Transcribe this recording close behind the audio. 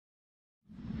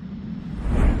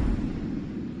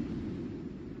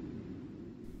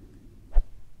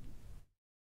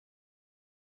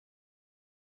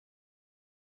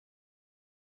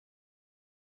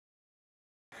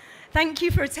Thank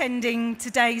you for attending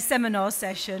today's seminar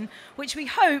session, which we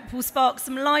hope will spark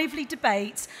some lively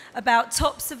debate about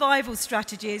top survival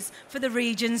strategies for the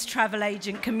region's travel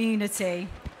agent community.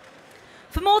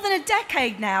 For more than a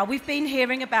decade now, we've been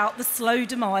hearing about the slow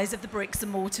demise of the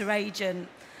bricks-and-mortar agent.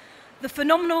 The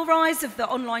phenomenal rise of the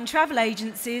online travel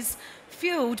agencies,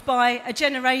 fueled by a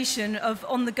generation of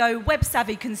on-the-go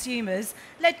web-savvy consumers,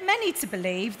 led many to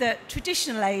believe that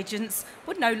traditional agents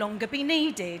would no longer be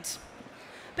needed.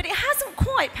 But it hasn't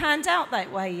quite panned out that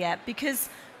way yet, because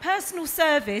personal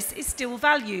service is still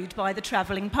valued by the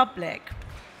travelling public.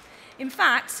 In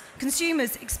fact,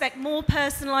 consumers expect more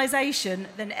personalisation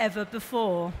than ever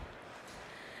before.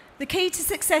 The key to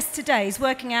success today is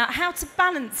working out how to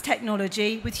balance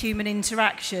technology with human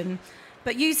interaction,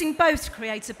 but using both to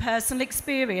create a personal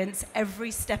experience every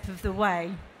step of the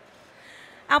way.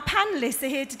 Our panellists are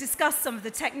here to discuss some of the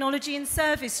technology and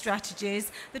service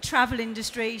strategies the travel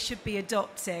industry should be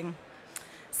adopting.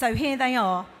 So here they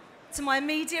are. To my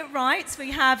immediate right,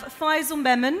 we have Faisal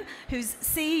Memon, who's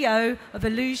CEO of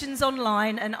Illusions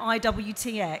Online and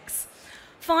iWTX.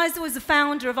 Faisal is the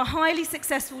founder of a highly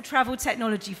successful travel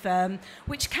technology firm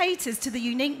which caters to the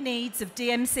unique needs of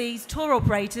DMCs, tour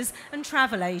operators and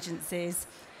travel agencies.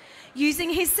 Using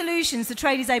his solutions, the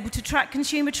trade is able to track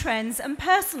consumer trends and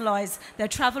personalise their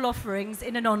travel offerings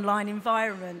in an online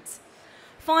environment.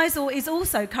 Faisal is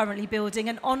also currently building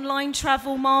an online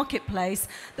travel marketplace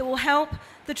that will help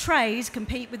the trade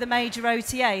compete with the major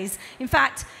OTAs. In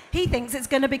fact, he thinks it's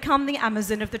going to become the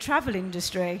Amazon of the travel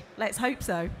industry. Let's hope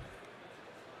so.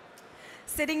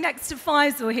 Sitting next to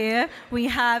Faisal here, we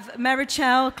have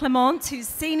Meritxell Clemente, who's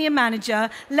Senior Manager,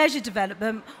 Leisure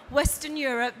Development, Western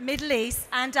Europe, Middle East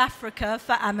and Africa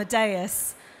for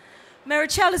Amadeus.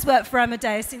 Meritxell has worked for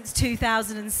Amadeus since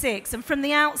 2006 and from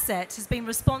the outset has been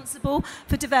responsible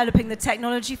for developing the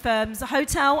technology firm's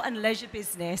hotel and leisure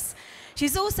business.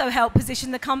 She's also helped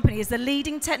position the company as the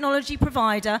leading technology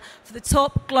provider for the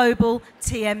top global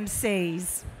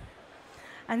TMCs.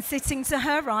 And sitting to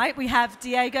her right, we have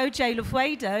Diego J.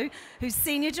 Lofeudo, who's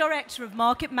Senior Director of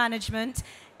Market Management,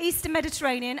 Eastern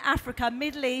Mediterranean, Africa,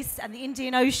 Middle East, and the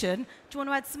Indian Ocean. Do you want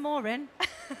to add some more in?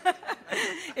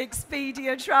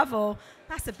 Expedia Travel.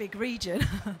 That's a big region.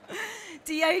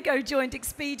 Diego joined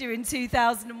Expedia in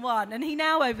 2001, and he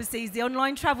now oversees the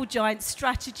online travel giant's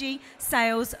strategy,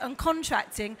 sales, and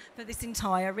contracting for this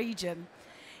entire region.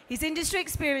 His industry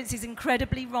experience is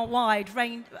incredibly wide,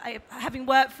 having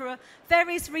worked for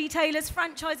various retailers,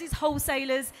 franchises,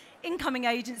 wholesalers, incoming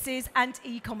agencies, and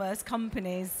e-commerce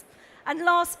companies. And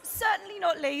last, certainly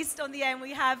not least, on the end,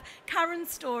 we have Karen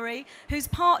Storey, who's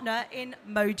partner in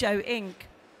Mojo, Inc.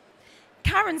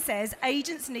 Karen says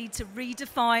agents need to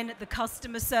redefine the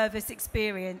customer service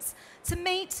experience to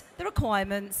meet the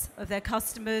requirements of their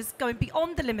customers, going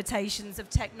beyond the limitations of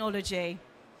technology.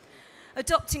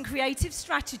 Adopting creative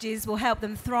strategies will help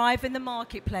them thrive in the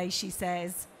marketplace, she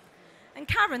says. And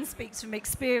Karen speaks from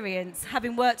experience,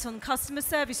 having worked on customer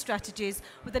service strategies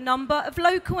with a number of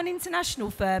local and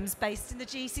international firms based in the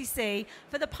GCC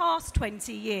for the past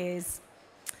 20 years.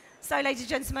 So, ladies and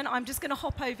gentlemen, I'm just going to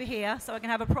hop over here so I can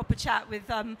have a proper chat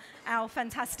with our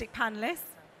fantastic panellists.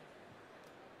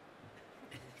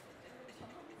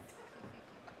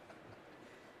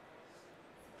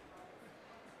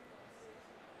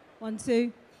 One,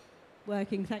 two.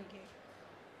 Working, thank you.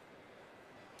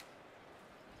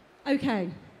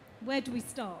 Okay, where do we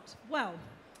start? Well,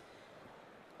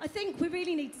 I think we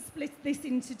really need to split this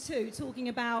into two, talking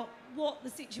about what the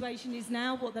situation is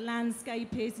now, what the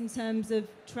landscape is in terms of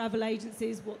travel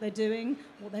agencies, what they're doing,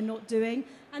 what they're not doing,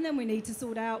 and then we need to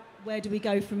sort out where do we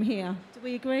go from here. Do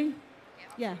we agree?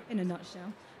 Yeah, in a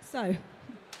nutshell. So,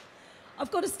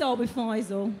 I've got to start with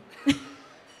Faisal.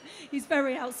 He's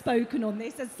very outspoken on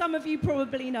this. As some of you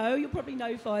probably know, you'll probably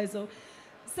know Faisal.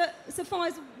 So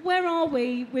Faisal, where are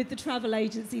we with the travel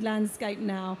agency landscape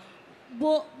now?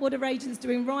 What are agents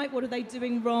doing right? What are they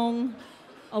doing wrong?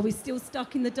 Are we still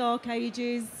stuck in the dark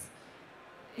ages?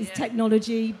 Is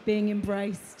technology being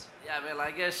embraced? Yeah, well,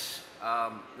 I guess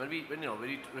when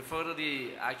we refer to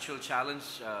the actual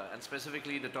challenge and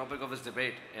specifically the topic of this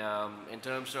debate in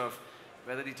terms of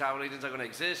whether the travel agents are going to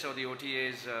exist or the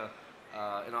OTAs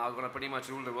are going to pretty much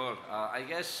rule the world. I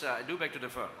guess I do beg to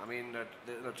differ. I mean,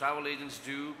 the travel agents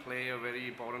do play a very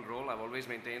important role. I've always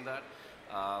maintained that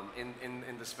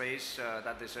in the space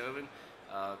that they serve in.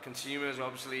 Consumers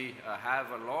obviously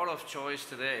have a lot of choice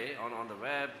today on the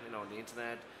web, on the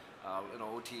internet,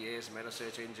 OTAs, meta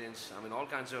search engines. I mean, all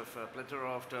kinds of plethora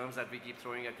of terms that we keep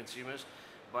throwing at consumers.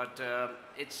 But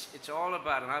it's all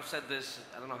about, and I've said this,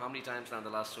 I don't know how many times now in the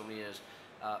last so many years,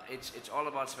 it's all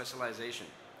about specialization.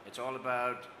 It's all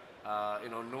about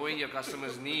knowing your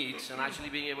customers' needs and actually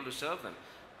being able to serve them.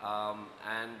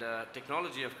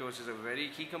 Technology, of course, is a very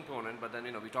key component, but then,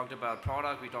 we talked about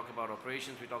product, we talked about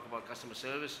operations, we talked about customer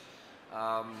service.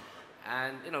 The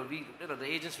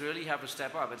agents really have to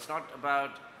step up. It's not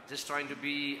about just trying to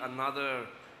be another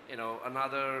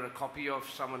copy of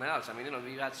someone else. I mean,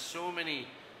 we've had so many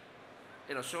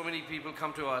people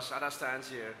come to us at our stands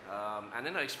here.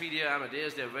 Expedia,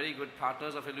 Amadeus, they're very good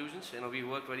partners of Illusions. We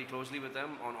work very closely with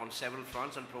them on several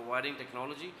fronts on providing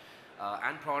technology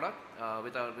and product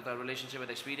with our relationship with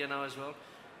Expedia now as well.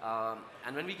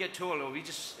 And when we get told,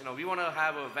 we want to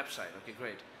have a website, okay,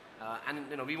 great.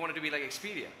 We want it to be like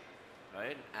Expedia,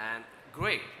 right? And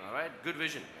great, all right, good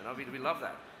vision, we love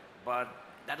that. But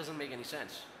that doesn't make any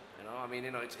sense.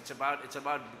 It's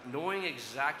about knowing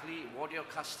exactly what your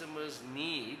customers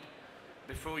need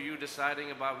before you deciding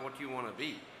about what you want to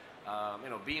be.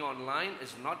 Being online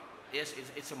is not, yes,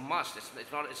 it's a must.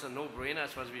 It's a no-brainer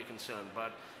as far as we're concerned.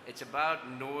 But it's about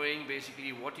knowing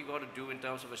basically what you got to do in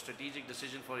terms of a strategic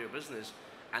decision for your business,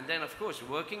 and then of course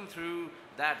working through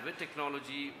that with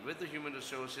technology, with the human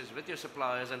resources, with your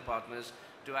suppliers and partners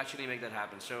to actually make that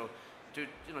happen. So,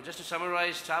 just to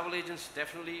summarize, travel agents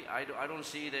definitely, I don't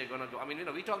see they're going to go. I mean,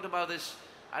 we talked about this.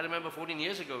 I remember 14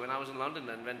 years ago when I was in London,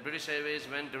 and when British Airways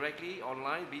went directly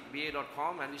online,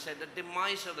 BA.com, and we said the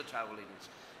demise of the travel agents.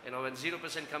 When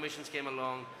 0% commissions came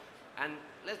along, and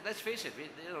let's face it,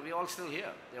 we're all still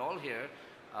here. They're all here.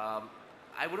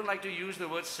 I wouldn't like to use the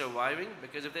word surviving,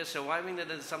 because if they're surviving, then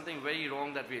there's something very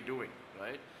wrong that we're doing,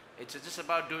 right? It's just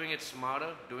about doing it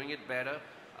smarter, doing it better,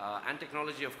 and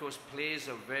technology, of course, plays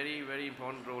a very, very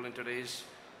important role in today's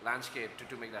landscape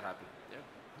to make that happen. Yeah.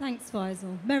 Thanks,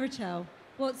 Faisal. Meritxell,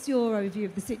 what's your overview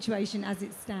of the situation as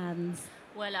it stands?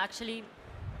 Well, actually,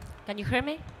 can you hear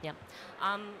me? Yeah.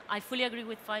 I fully agree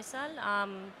with Faisal.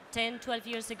 10, 12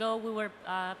 years ago, we were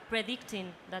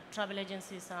predicting that travel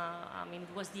agencies,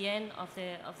 it was the end of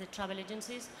the travel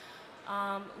agencies.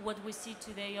 What we see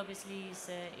today, obviously, is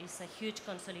a huge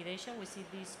consolidation. We see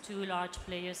these two large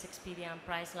players, Expedia and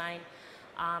Priceline,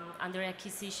 under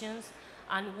acquisitions.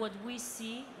 And what we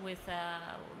see with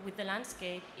the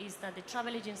landscape is that the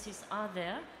travel agencies are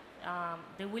there.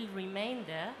 They will remain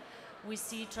there. We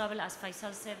see travel, as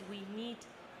Faisal said, we need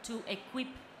to equip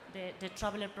the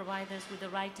traveler providers with the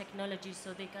right technology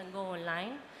so they can go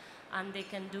online and they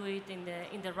can do it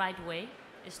in the right way,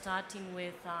 starting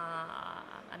with,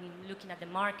 looking at the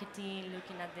marketing,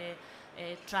 looking at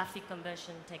the traffic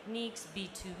conversion techniques,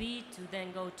 B2B, to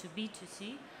then go to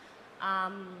B2C.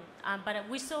 But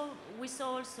we saw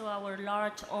also our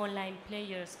large online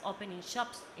players opening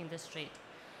shops in the street.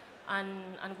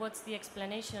 And what's the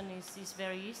explanation is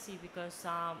very easy, because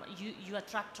you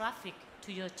attract traffic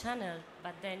to your channel,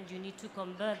 but then you need to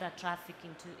convert that traffic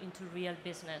into real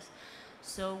business.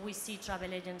 So we see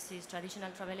travel agencies,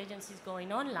 traditional travel agencies,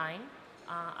 going online,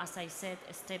 as I said,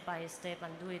 step by step,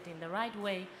 and do it in the right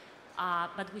way.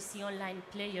 But we see online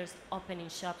players opening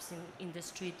shops in the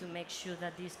street to make sure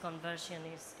that this conversion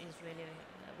is really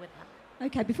with them.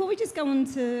 Okay, before we just go on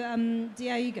to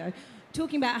Diego,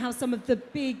 talking about how some of the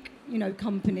big,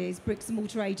 companies, bricks and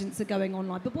mortar agents, are going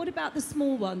online. But what about the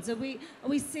small ones? Are we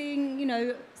seeing,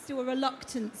 still a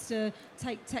reluctance to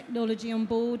take technology on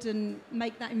board and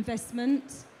make that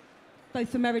investment, both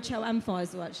for Meritxell and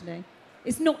Faisal, actually?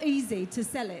 It's not easy to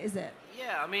sell it, is it?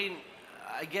 Yeah,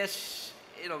 I guess,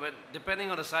 but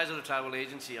depending on the size of the travel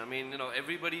agency,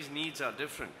 everybody's needs are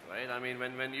different, right?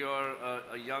 When you're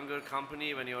a younger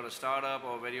company, when you're a startup,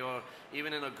 or when you're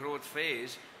even in a growth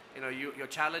phase, your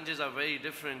challenges are very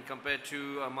different compared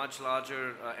to a much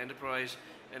larger enterprise,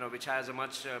 which has a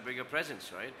much bigger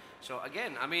presence, right? So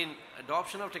again,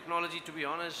 adoption of technology, to be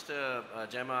honest,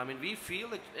 Gemma, we feel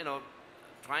that,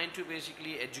 trying to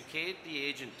basically educate the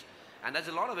agent, and there's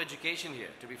a lot of education here,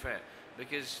 to be fair,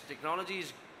 because technology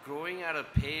is growing at a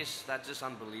pace that's just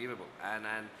unbelievable. And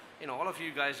all of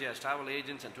you guys here as travel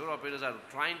agents and tour operators are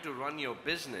trying to run your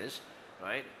business,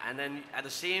 right? And then at the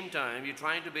same time, you're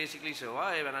trying to basically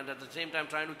survive, and at the same time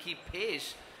trying to keep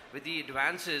pace with the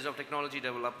advances of technology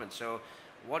development. So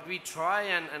what we try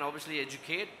and obviously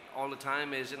educate all the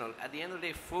time is, at the end of the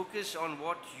day, focus on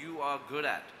what you are good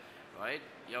at, right?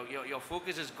 Your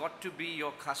focus has got to be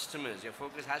your customers. Your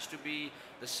focus has to be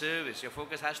the service. Your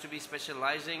focus has to be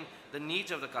specializing the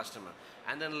needs of the customer.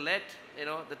 And then let,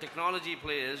 the technology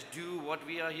players do what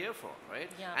we are here for, right?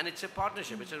 Yeah. And it's a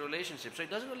partnership. It's a relationship. So it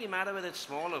doesn't really matter whether it's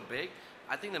small or big.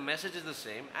 I think the message is the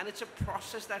same, and it's a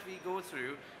process that we go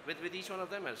through with each one of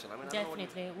them, Meritxell. I mean,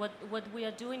 Definitely. What we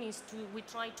are doing is we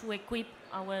try to equip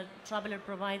our traveler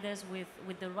providers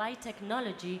with the right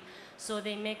technology, so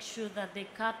they make sure that they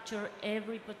capture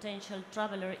every potential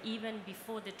traveler even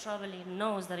before the traveler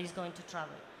knows that he's going to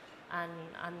travel. And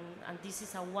this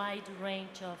is a wide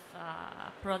range of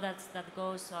products that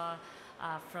goes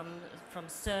from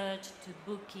search to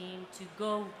booking to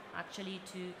go actually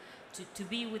to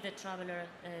be with the traveler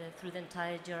through the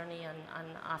entire journey and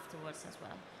afterwards as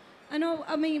well. And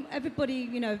I mean, everybody,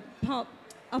 you know, up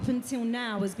until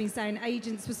now has been saying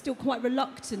agents were still quite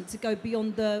reluctant to go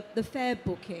beyond the fare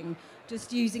booking,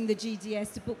 just using the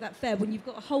GDS to book that fare, when you've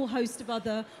got a whole host of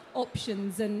other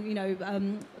options and, you know,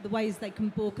 the ways they can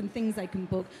book and things they can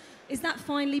book. Is that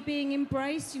finally being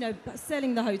embraced, you know,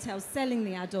 selling the hotels, selling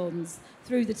the add-ons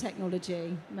through the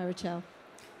technology, Meritxell?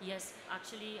 Yes,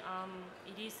 actually,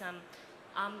 it is.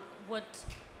 What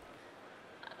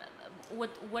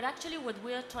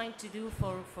we are trying to do for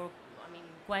I mean,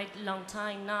 quite a long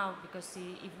time now, because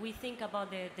if we think about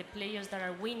the players that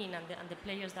are winning and the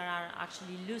players that are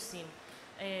actually losing,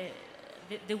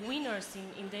 the winners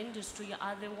in the industry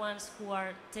are the ones who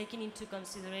are taking into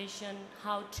consideration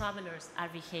how travelers are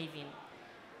behaving.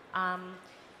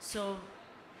 So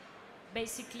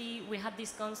basically, we have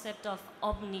this concept of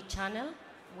omni-channel.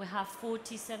 We have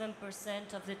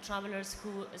 47% of the travelers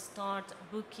who start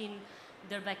booking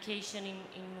their vacation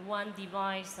in one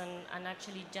device and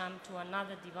actually jump to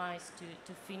another device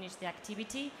to finish the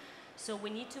activity. So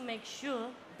we need to make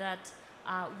sure that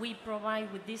we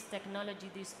provide with this technology,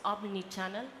 this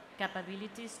omni-channel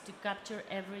capabilities to capture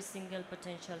every single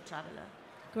potential traveler.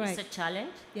 Great. It's a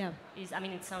challenge. Yeah. I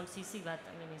mean, it sounds easy, but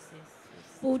I mean, it's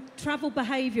well, travel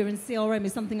behaviour and CRM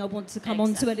is something I want to come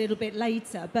on to a little bit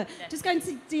later. But just going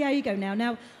to Diego now.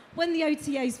 Now, when the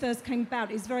OTAs first came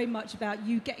about, it's very much about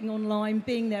you getting online,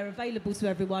 being there, available to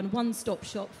everyone, one-stop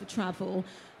shop for travel.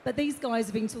 But these guys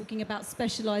have been talking about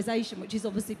specialisation, which has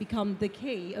obviously become the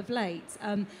key of late.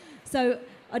 So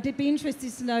I'd be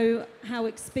interested to know how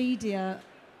Expedia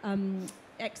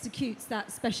executes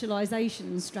that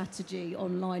specialisation strategy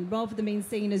online, rather than being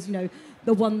seen as, you know,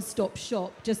 the one-stop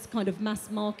shop, just kind of mass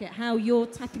market, how you're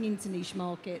tapping into niche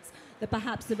markets that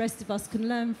perhaps the rest of us can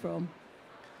learn from.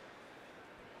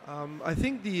 I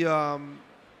think the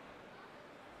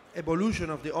evolution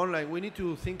of the online, we need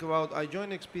to think about, I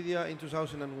joined Expedia in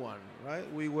 2001,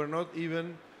 right? We were not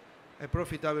even a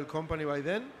profitable company by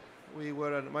then. We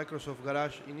were a Microsoft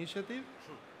Garage initiative.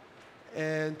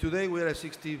 And today we are a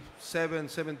 $67,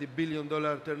 $70 billion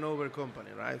turnover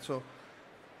company, right? So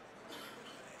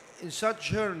in such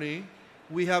journey,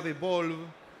 we have evolved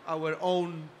our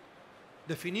own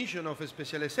definition of a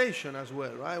specialization as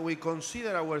well, right? We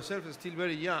consider ourselves still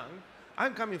very young.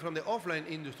 I'm coming from the offline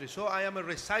industry, so I am a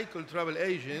recycled travel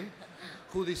agent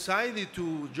who decided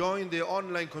to join the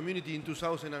online community in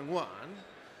 2001.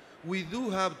 We do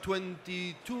have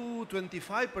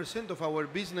 25% of our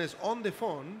business on the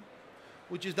phone,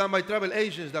 which is done by travel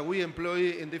agents that we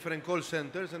employ in different call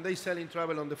centers, and they sell in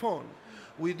travel on the phone.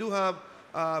 We do have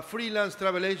freelance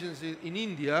travel agents in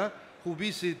India who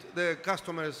visit the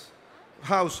customers'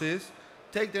 houses,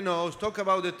 take the notes, talk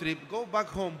about the trip, go back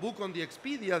home, book on the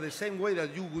Expedia the same way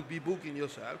that you would be booking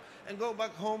yourself, and go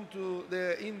back home to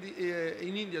in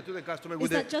India to the customer. Is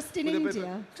that just in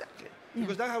India? Exactly. Yeah.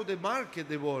 Because that's how the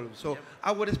market evolves. So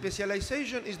our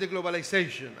specialization is the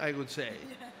globalization, I would say.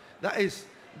 Yeah.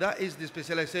 That is the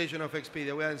specialization of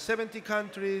Expedia. We are in 70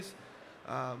 countries,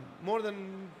 more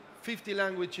than 50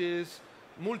 languages,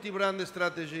 multi-brand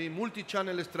strategy,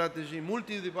 multi-channel strategy,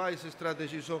 multi-device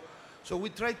strategy. So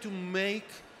we try to make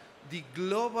the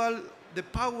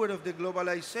power of the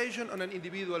globalization on an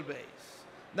individual base.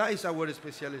 That is our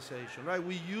specialization, right?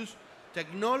 We use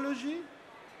technology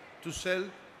to sell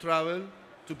travel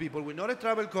to people. We're not a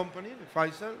travel company,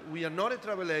 Faisal. We are not a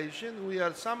travel agent. We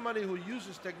are somebody who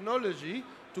uses technology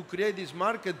to create this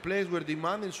marketplace where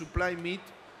demand and supply meet,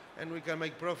 and we can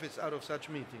make profits out of such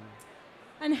meeting.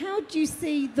 And how do you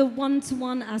see the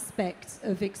one-to-one aspect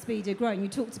of Expedia growing? You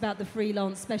talked about the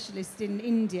freelance specialist in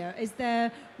India. Is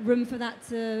there room for that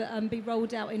to be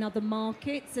rolled out in other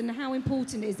markets? And how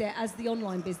important is it as the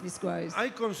online business grows?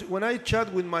 When I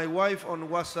chat with my wife on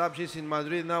WhatsApp, she's in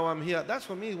Madrid, now I'm here, that's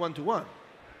for me one-to-one.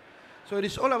 So it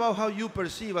is all about how you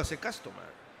perceive as a customer.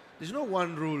 There's no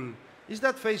one rule. Is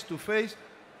that face-to-face?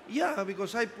 Yeah,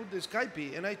 because I put the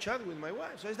Skype and I chat with my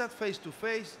wife. So is that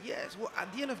face-to-face? Yes. Well,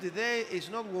 at the end of the day, it's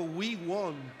not what we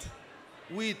want.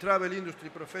 We travel industry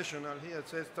professional, here it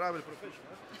says travel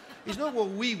professional. It's not what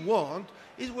we want.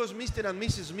 It's what Mr. and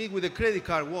Mrs. Smith with a credit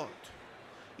card want.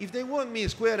 If they want me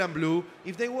square and blue,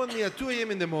 if they want me at 2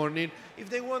 a.m. in the morning, if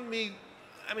they want me,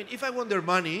 I mean, if I want their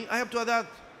money, I have to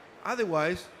adapt.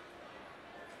 Otherwise,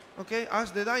 okay,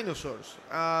 ask the dinosaurs.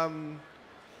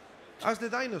 Ask the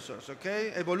dinosaurs,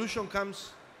 okay? Evolution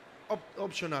comes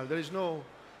optional. There is no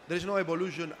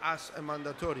evolution as a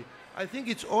mandatory. I think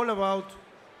it's all about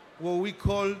what we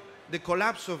call the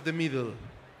collapse of the middle.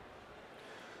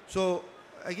 So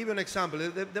I give you an example.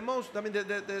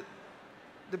 The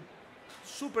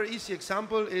super easy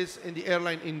example is in the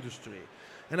airline industry.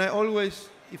 And I always,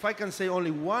 if I can say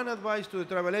only one advice to the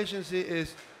travel agency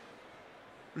is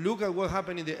look at what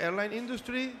happened in the airline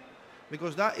industry,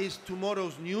 because that is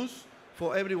tomorrow's news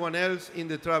for everyone else in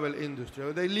the travel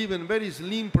industry. They live in very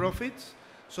slim profits,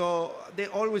 so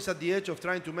they're always at the edge of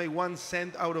trying to make 1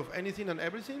 cent out of anything and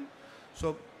everything.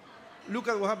 So look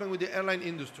at what happened with the airline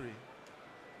industry.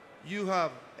 You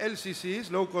have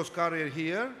LCCs, low-cost carrier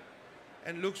here,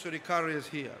 and luxury carriers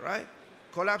here, right?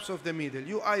 Collapse of the middle.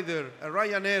 You either a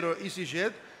Ryanair or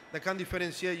EasyJet that can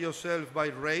differentiate yourself by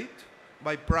rate,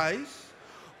 by price,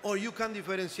 or you can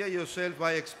differentiate yourself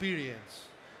by experience.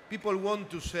 People want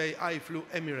to say, I flew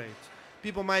Emirates.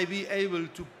 People might be able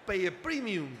to pay a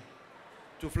premium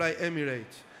to fly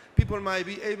Emirates. People might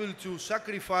be able to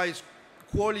sacrifice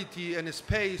quality and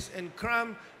space and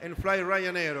cram and fly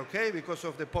Ryanair, okay, because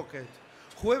of the pocket.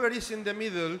 Whoever is in the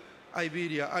middle,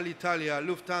 Iberia, Alitalia,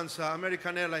 Lufthansa,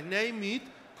 American Airlines, name it,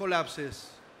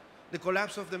 collapses. The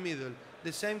collapse of the middle.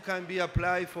 The same can be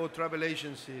applied for travel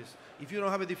agencies. If you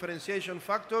don't have a differentiation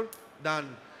factor,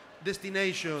 done.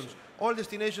 Destinations. All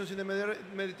destinations in the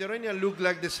Mediterranean look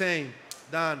like the same.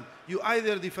 Done. You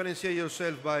either differentiate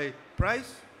yourself by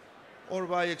price or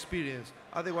by experience.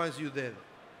 Otherwise, you're dead.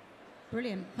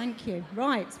 Brilliant, thank you.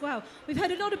 Right, well, we've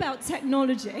heard a lot about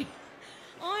technology.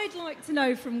 I'd like to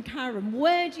know from Karen,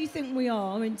 where do you think we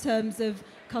are in terms of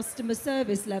customer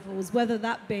service levels, whether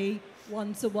that be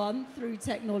one-to-one through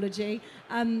technology,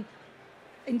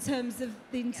 in terms of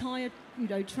the entire,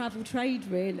 travel trade,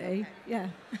 really? Okay. Yeah.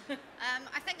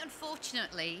 I think,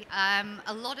 unfortunately,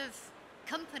 a lot of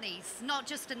companies, not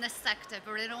just in this sector,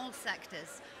 but in all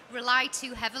sectors, rely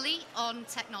too heavily on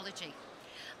technology.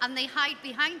 And they hide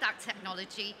behind that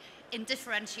technology in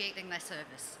differentiating their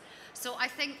service. So I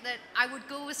think that I would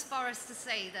go as far as to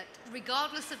say that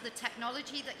regardless of the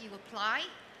technology that you apply,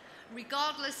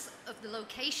 regardless of the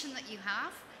location that you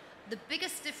have, the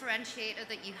biggest differentiator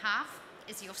that you have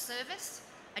is your service,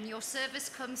 and your service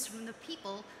comes from the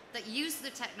people that use the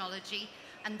technology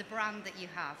and the brand that you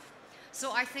have.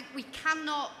 So I think we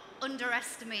cannot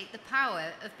underestimate the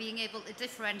power of being able to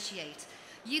differentiate.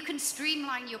 You can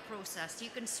streamline your process,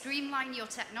 you can streamline your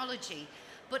technology,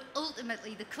 but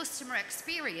ultimately the customer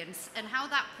experience and how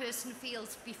that person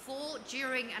feels before,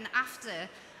 during, and after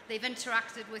they've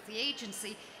interacted with the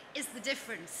agency is the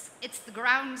difference. It's the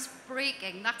grounds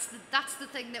breaking. That's the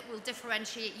thing that will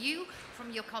differentiate you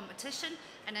from your competition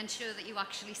and ensure that you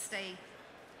actually stay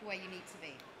where you need to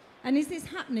be. And is this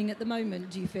happening at the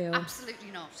moment, do you feel? Absolutely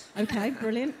not. Okay,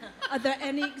 brilliant. Are there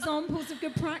any examples of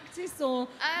good practice, or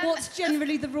what's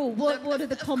generally the rule? What are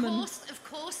the common... Of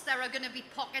course, there are going to be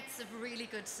pockets of really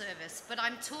good service, but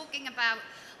I'm talking about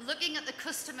looking at the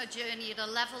customer journey at a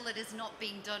level that is not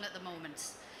being done at the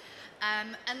moment.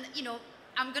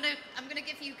 I'm gonna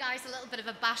give you guys a little bit of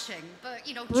a bashing, but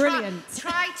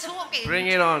try talking. Bring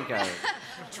it on, Karen.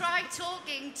 Try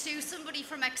talking to somebody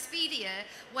from Expedia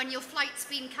when your flight's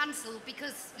been cancelled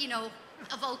because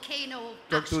a volcano.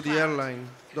 Talk to the airline.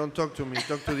 Don't talk to me.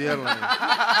 Talk to the airline.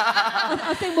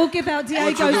 I think we'll give out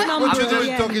Diego's number. What you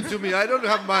doing talking to me? I don't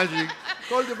have magic.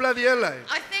 Call the bloody airline.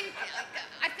 I think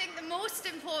the most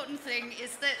important thing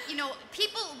is that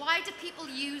why do people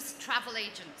use travel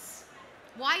agents?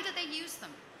 Why do they use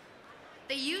them?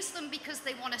 They use them because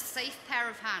they want a safe pair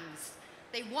of hands.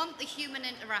 They want the human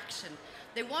interaction.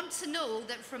 They want to know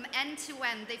that from end to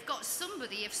end, they've got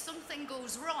somebody, if something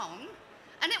goes wrong,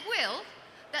 and it will,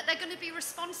 that they're going to be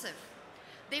responsive.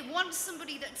 They want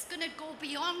somebody that's going to go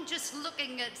beyond just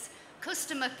looking at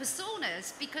customer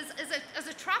personas, because as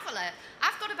a traveller,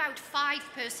 I've got about 5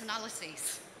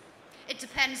 personalities. It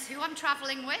depends who I'm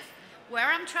travelling with, where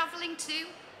I'm travelling to,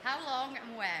 how long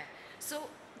and where. So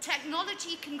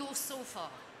technology can go so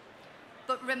far,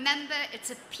 but remember,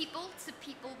 it's a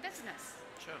people-to-people business.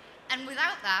 Sure. And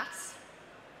without that,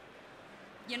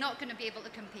 you're not going to be able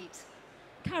to compete.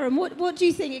 Karen, what do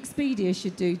you think Expedia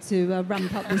should do to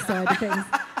ramp up this side of things?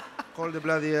 Call the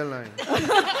bloody airline.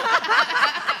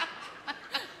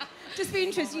 Just be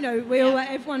interested,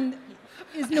 everyone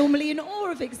is normally in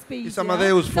awe of Expedia. It's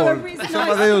Amadeus' fault. It's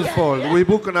Amadeus' fault. Yeah. We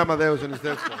book on Amadeus and it's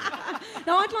their fault.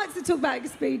 Now, I'd like to talk about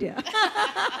Expedia.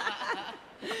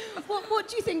 What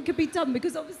do you think could be done?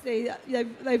 Because obviously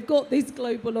they've got this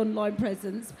global online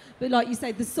presence, but like you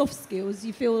say, the soft skills,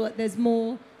 you feel like there's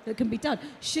more that can be done.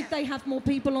 Should they have more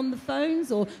people on the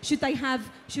phones, or should we have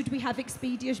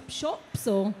Expedia shops,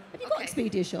 or have you got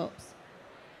Expedia shops?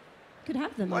 Could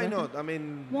have them. Why not? I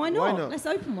mean, why not? Let's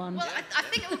open one. Well, I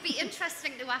think it would be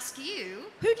interesting to ask you.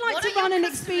 Who'd like to run an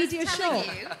Expedia shop? What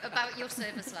are you about your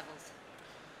service levels?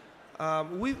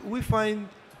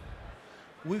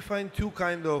 We find two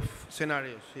kind of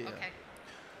scenarios here.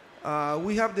 Okay.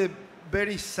 We have the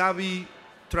very savvy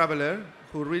traveler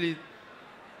who really,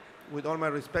 with all my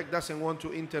respect, doesn't want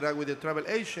to interact with the travel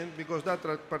agent, because that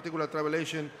particular travel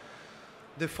agent,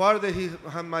 the farther he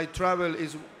might travel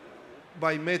is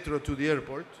by metro to the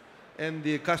airport, and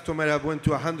the customer have went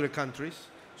to 100 countries,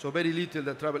 so very little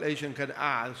the travel agent can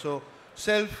add. So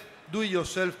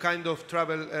do-it-yourself kind of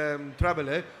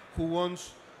traveler who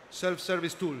wants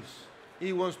self-service tools.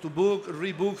 He wants to book,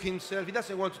 rebook himself. He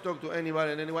doesn't want to talk to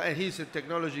anybody and anyone, and he's a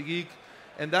technology geek,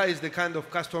 and that is the kind of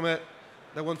customer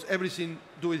that wants everything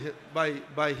do it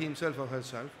by himself or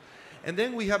herself. And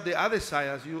then we have the other side,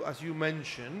 as you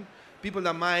mentioned, people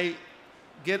that might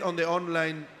get on the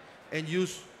online and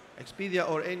use Expedia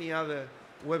or any other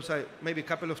website maybe a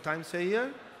couple of times a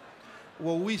year.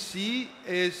 What we see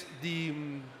is the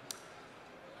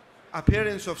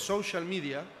appearance of social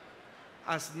media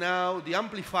as now the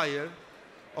amplifier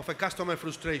of a customer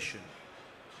frustration.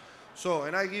 So,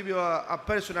 and I give you a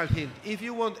personal hint. If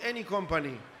you want any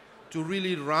company to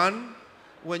really run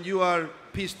when you are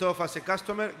pissed off as a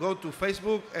customer, go to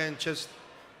Facebook and just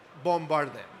bombard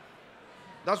them.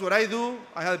 That's what I do.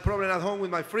 I had a problem at home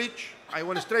with my fridge. I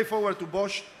went straight forward to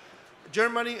Bosch,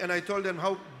 Germany, and I told them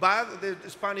how bad the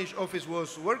Spanish office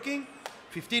was working.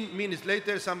 15 minutes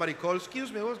later, somebody calls,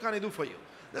 excuse me, what can I do for you?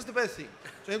 That's the best thing.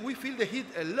 So we feel the heat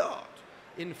a lot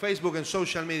in Facebook and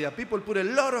social media. People put a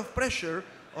lot of pressure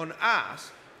on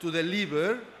us to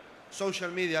deliver social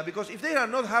media, because if they are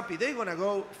not happy, they're going to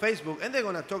go Facebook and they're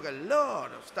going to talk a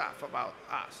lot of stuff about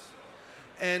us.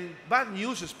 And bad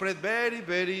news spread very,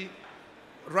 very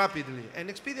rapidly. And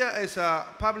Expedia is a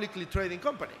publicly trading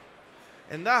company,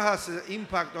 and that has an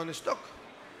impact on the stock.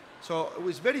 So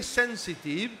it's very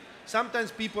sensitive.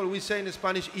 Sometimes people, we say in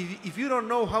Spanish, if you don't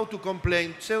know how to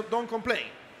complain, so don't complain.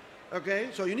 Okay?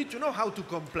 So you need to know how to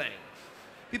complain.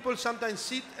 People sometimes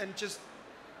sit and just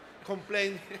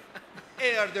complain,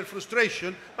 air their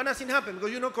frustration, but nothing happens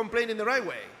because you're not complaining the right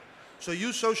way. So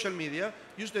use social media,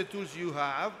 use the tools you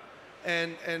have,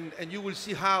 and you will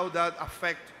see how that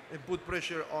affects and put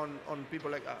pressure on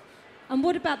people like us. And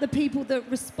what about the people that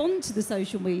respond to the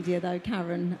social media, though,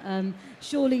 Karen?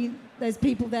 Surely there's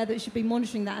people there that should be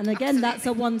monitoring that. And again, Absolutely. That's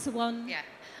a one-to-one. Yeah.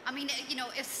 I mean, you know,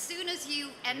 as soon as you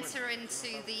enter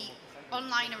into the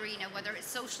online arena, whether it's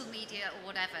social media or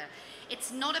whatever,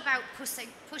 it's not about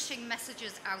pushing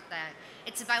messages out there.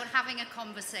 It's about having a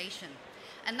conversation.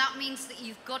 And that means that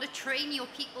you've got to train your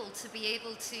people to be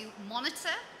able to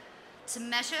monitor, to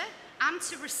measure, and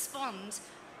to respond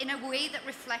in a way that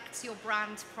reflects your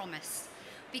brand promise.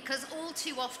 Because all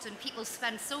too often people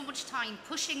spend so much time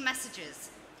pushing messages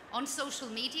on social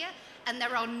media and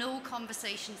there are no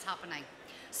conversations happening.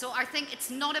 So I think it's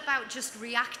not about just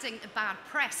reacting to bad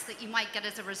press that you might get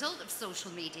as a result of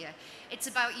social media. It's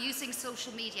about using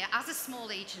social media as a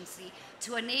small agency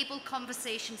to enable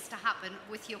conversations to happen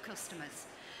with your customers,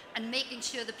 and making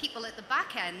sure the people at the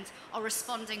back end are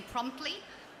responding promptly,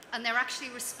 and they're actually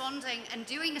responding and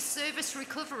doing a service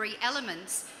recovery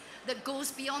element that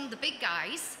goes beyond the big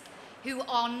guys who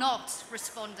are not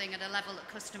responding at a level that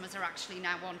customers are actually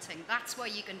now wanting. That's where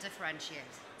you can differentiate.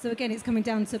 So again, it's coming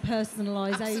down to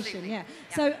personalisation. Absolutely. Yeah.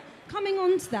 So coming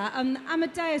on to that,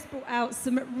 Amadeus brought out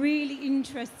some really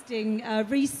interesting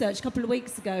research a couple of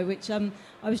weeks ago, which I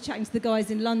was chatting to the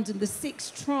guys in London, the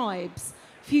 6 tribes,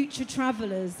 future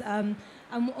travellers, and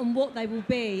what they will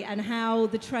be, and how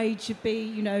the trade should be,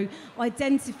 you know,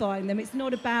 identifying them. It's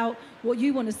not about what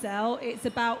you want to sell, it's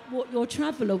about what your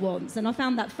traveller wants, and I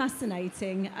found that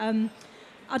fascinating.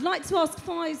 I'd like to ask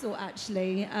Faisal,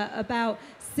 actually, about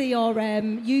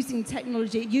CRM, using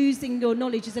technology, using your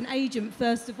knowledge as an agent,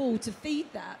 first of all, to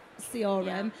feed that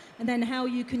CRM, and then how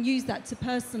you can use that to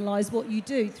personalise what you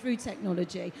do through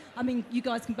technology. I mean, you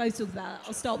guys can both talk about it.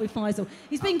 I'll start with Faisal.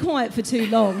 He's been quiet for too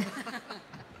long.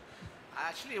 I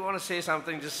actually want to say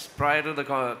something just prior to the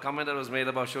comment that was made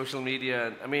about social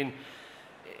media. I mean,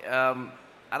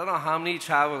 I don't know how many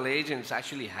travel agents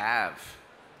actually have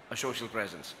a social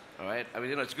presence. All right? I mean,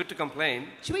 you know, it's good to complain.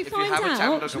 Should we find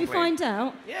out? Should we find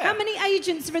out? Yeah. How many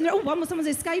agents are in there? Oh, someone's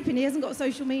escaping. He hasn't got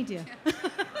social media.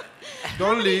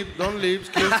 Don't leave,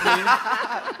 excuse me.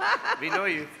 We know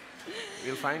you.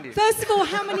 We'll find you. First of all,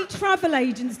 how many travel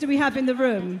agents do we have in the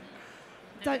room?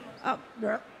 Don't,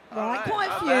 right, quite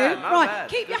a few. Right,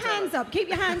 keep your hands up, keep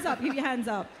your hands up, keep your hands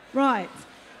up. Right.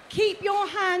 Keep your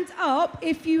hand up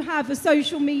if you have a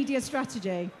social media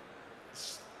strategy.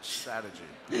 Strategy.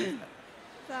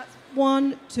 That's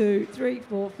 1, 2, 3,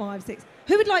 4, 5, 6.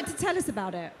 Who would like to tell us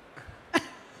about it?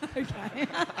 Okay.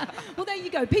 Well, there you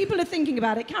go. People are thinking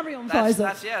about it. Carry on,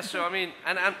 Faisal. Yeah, so, I mean,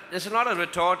 and it's not a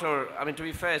retort or, I mean, to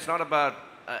be fair, it's not about,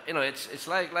 you know, it's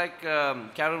like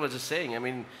Carol was just saying. I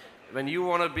mean, when you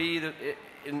want to be,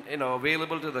 you know,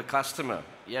 available to the customer,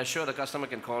 yeah, sure, the customer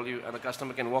can call you and the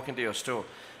customer can walk into your store.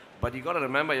 But you got to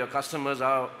remember, your customers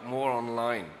are more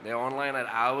online. They're online at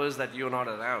hours that you're not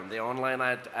around. They're online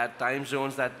at time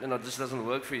zones that, you know, this doesn't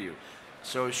work for you.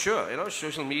 So sure, you know,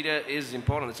 social media is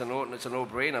important. It's a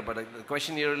no-brainer. But the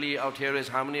question really out here is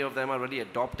how many of them are really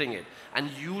adopting it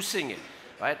and using it,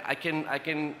 right? I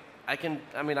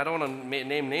mean, I don't want to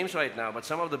name names right now, but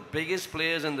some of the biggest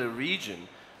players in the region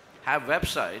have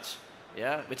websites,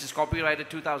 yeah, which is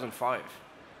copyrighted 2005.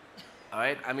 All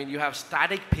right. I mean, you have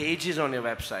static pages on your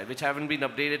website which haven't been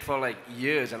updated for like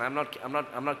years, and I'm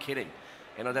not kidding.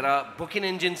 You know, there are booking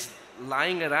engines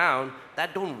lying around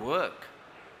that don't work.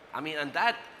 I mean, and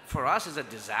that for us is a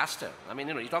disaster. I mean,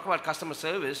 you know, you talk about customer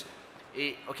service.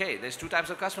 Okay, there's two types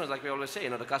of customers, like we always say. You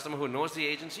know, the customer who knows the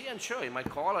agency, and sure, he might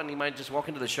call and he might just walk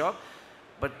into the shop.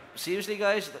 But seriously,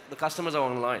 guys, the customers are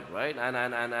online, right?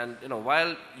 And you know,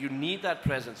 while you need that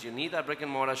presence, you need that brick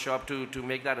and mortar shop to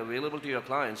make that available to your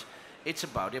clients. It's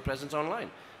about your presence online.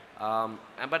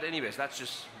 But anyways, that's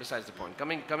just besides the point.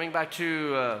 Coming back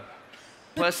to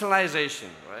personalization,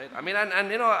 right? I mean,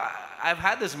 and you know, I've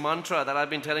had this mantra that I've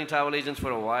been telling travel agents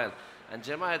for a while. And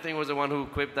Gemma, I think, was the one who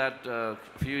quipped that a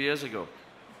few years ago.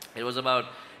 It was about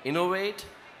innovate,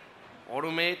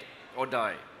 automate, or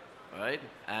die, right?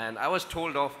 And I was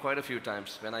told off quite a few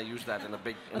times when I used that in a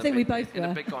big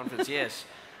conference, yes.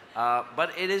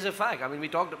 But it is a fact. I mean, we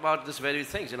talked about this very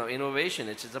things. You know, innovation.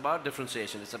 It's about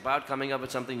differentiation. It's about coming up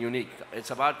with something unique. It's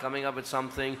about coming up with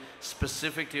something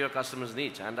specific to your customer's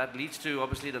needs, and that leads to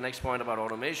obviously the next point about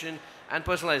automation and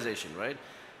personalization, right?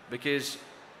 Because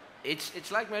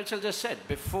it's like Meritxell just said.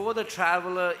 Before the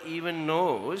traveler even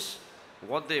knows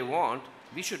what they want,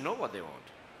 we should know what they want.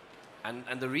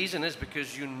 And the reason is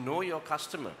because you know your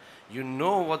customer. You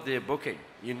know what they're booking.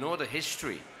 You know the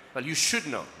history. Well, you should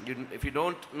know. If you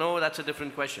don't know, that's a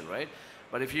different question, right?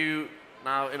 But if you,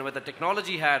 now, you know, with the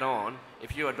technology hat on,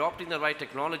 if you're adopting the right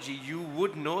technology, you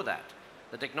would know that.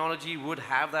 The technology would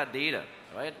have that data,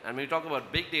 right? And when we talk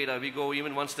about big data, we go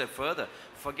even one step further.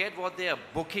 Forget what they are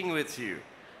booking with you.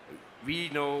 We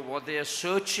know what they are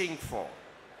searching for,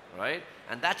 right?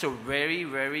 And that's a very,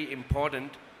 very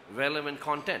important, relevant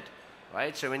content,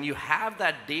 right? So when you have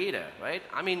that data, right?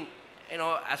 I mean, you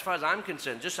know, as far as I'm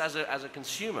concerned, just as a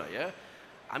consumer, yeah?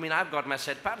 I mean, I've got my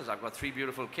set patterns. I've got 3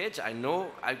 beautiful kids. I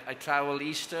know I travel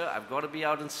Easter. I've got to be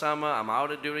out in summer. I'm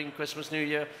out during Christmas, New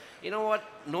Year. You know what?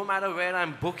 No matter where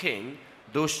I'm booking,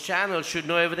 those channels should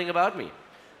know everything about me.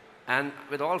 And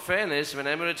with all fairness, when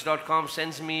Emirates.com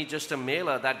sends me just a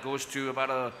mailer that goes to about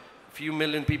a few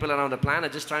million people around the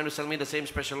planet just trying to sell me the same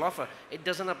special offer, it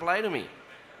doesn't apply to me.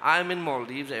 I'm in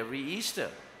Maldives every Easter,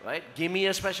 right? Give me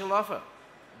a special offer.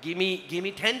 Give me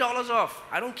 $10 off.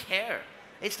 I don't care.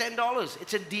 It's $10.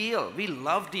 It's a deal. We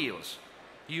love deals.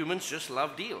 Humans just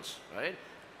love deals, right?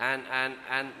 And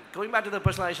going back to the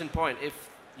personalization point, if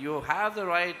you have the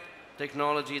right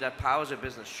technology that powers a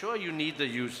business, sure, you need the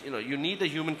you need the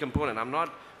human component. I'm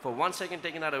not for one second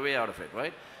taking that away out of it,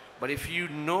 right? But if you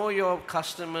know your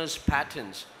customers'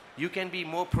 patterns, you can be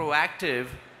more proactive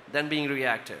than being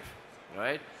reactive,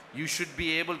 right? You should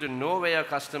be able to know where your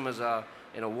customers are.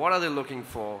 You know, what are they looking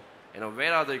for? You know,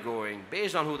 where are they going?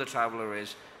 Based on who the traveler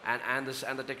is, and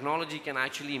the technology can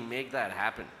actually make that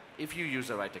happen if you use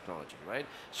the right technology, right?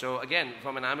 So again,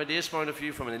 from an Amadeus point of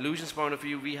view, from an Illusions point of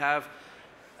view, we have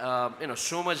you know,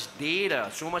 so much data,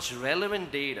 so much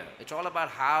relevant data. It's all about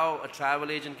how a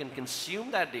travel agent can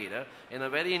consume that data in a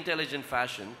very intelligent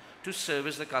fashion to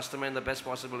service the customer in the best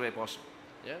possible way possible.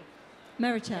 Yeah.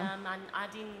 Meritxell. And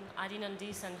adding on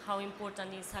this, and how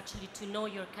important it is actually to know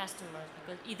your customer,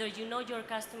 because either you know your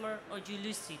customer or you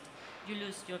lose it. You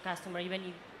lose your customer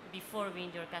even before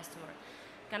being your customer.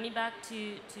 Coming back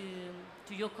to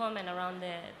your comment around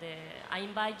I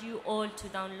invite you all to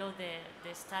download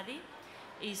the study.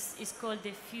 It's called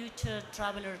the Future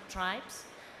Traveler Tribes,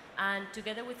 and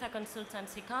together with a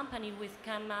consultancy company, with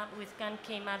Can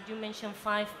came up. You mentioned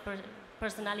 5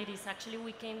 personalities. Actually,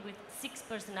 we came with 6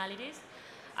 personalities.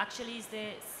 Actually, it's the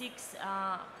 6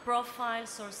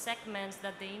 profiles or segments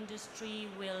that the industry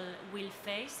will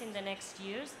face in the next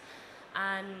years.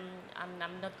 And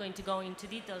I'm not going to go into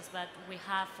details, but we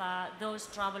have those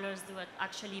travelers who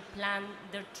actually plan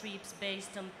their trips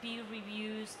based on peer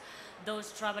reviews,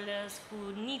 those travelers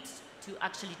who need to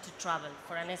actually travel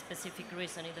for a specific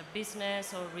reason, either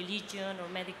business or religion or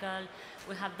medical.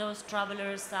 We have those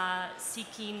travelers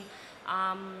seeking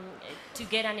to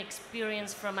get an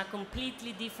experience from a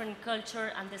completely different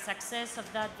culture, and the success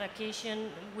of that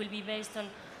vacation will be based on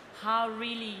how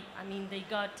really, they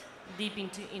got deep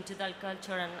into that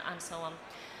culture and so on.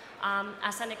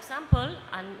 As an example,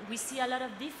 and we see a lot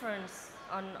of difference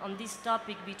on this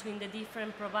topic between the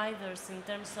different providers in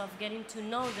terms of getting to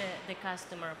know the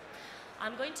customer.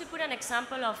 I'm going to put an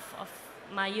example of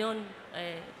my own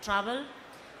travel,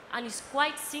 and it's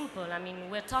quite simple.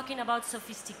 We're talking about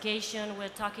sophistication, we're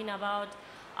talking about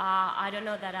I don't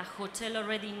know, that a hotel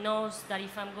already knows that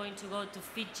if I'm going to go to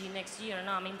Fiji next year.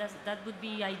 No, that would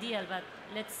be ideal, but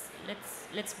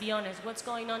let's be honest. What's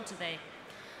going on today?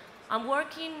 I'm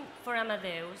working for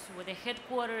Amadeus, where the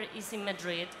headquarters is in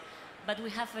Madrid, but we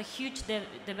have a huge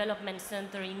development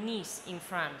center in Nice, in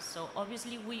France. So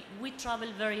obviously we travel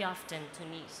very often to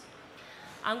Nice.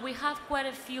 And we have quite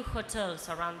a few hotels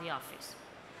around the office.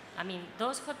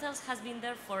 Those hotels has been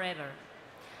there forever.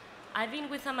 I've been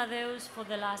with Amadeus for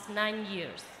the last 9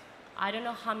 years. I don't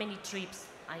know how many trips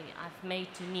I've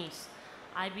made to Nice.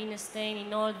 I've been staying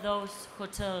in all those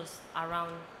hotels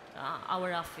around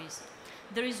our office.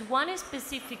 There is one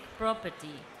specific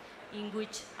property in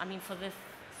which, for the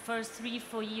first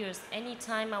 3-4 years,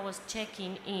 anytime I was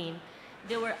checking in,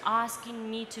 they were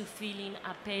asking me to fill in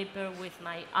a paper with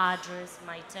my address,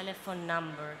 my telephone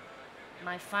number,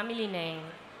 my family name,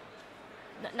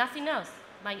 nothing else.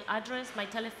 My address, my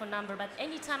telephone number, but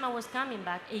anytime I was coming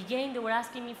back, again, they were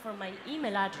asking me for my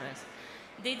email address.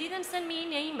 They didn't send me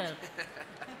any email,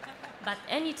 but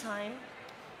anytime,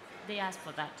 they asked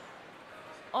for that.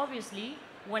 Obviously,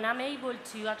 when I'm able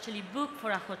to actually book for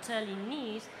a hotel in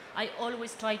Nice, I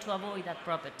always try to avoid that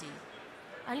property.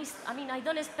 At least, I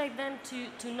don't expect them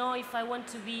to know if I want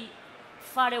to be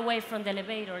far away from the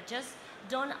elevator. Just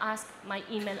don't ask my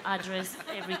email address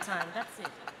every time, that's it.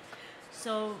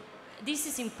 So, this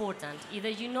is important. Either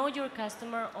you know your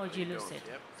customer or you lose it.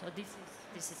 Yep. So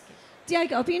this is key.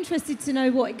 Diego, I'd be interested to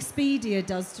know what Expedia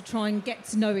does to try and get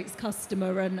to know its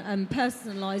customer and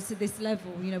personalise to this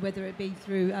level, whether it be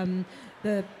through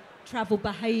the travel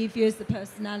behaviours, the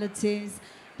personalities,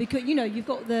 because, you've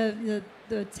got the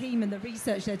team and the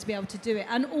research there to be able to do it,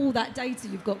 and all that data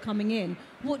you've got coming in.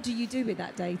 What do you do with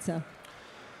that data?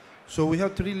 So we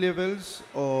have 3 levels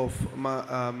of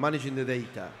managing the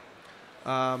data.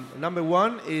 Number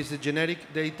 1 is the generic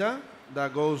data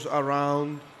that goes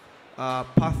around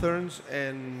patterns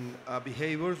and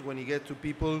behaviors when you get to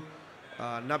people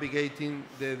navigating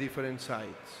the different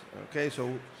sites. Okay,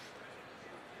 so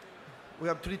we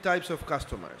have 3 types of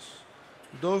customers.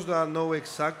 Those that know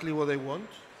exactly what they want.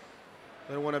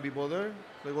 They don't want to be bothered.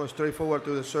 They go straight forward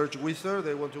to the search wizard.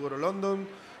 They want to go to London.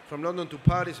 From London to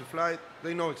Paris, a flight.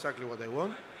 They know exactly what they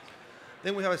want.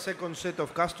 Then we have a second set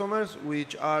of customers,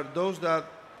 which are those that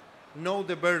know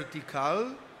the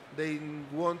vertical. They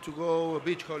want to go a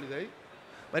beach holiday,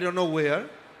 but they don't know where.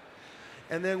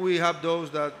 And then we have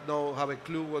those that have a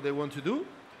clue what they want to do,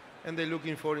 and they're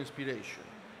looking for inspiration.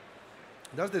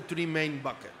 That's the 3 main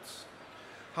buckets.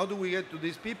 How do we get to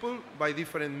these people? By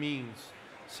different means.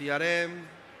 CRM,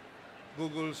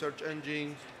 Google search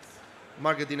engines,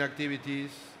 marketing activities,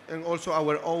 and also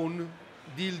our own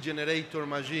deal generator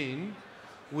machine,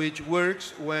 which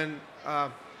works when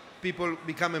people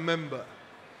become a member.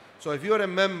 So if you're a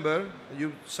member,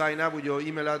 you sign up with your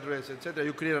email address, etc.,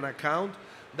 you create an account,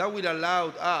 that will allow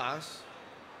us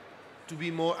to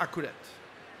be more accurate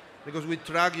because we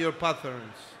track your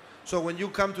patterns. So when you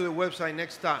come to the website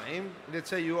next time, let's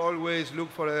say you always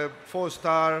look for a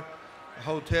 4-star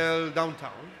hotel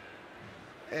downtown,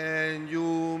 and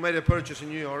you made a purchase in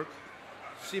New York,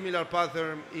 similar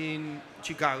pattern in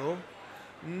Chicago,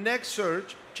 next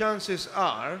search, chances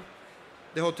are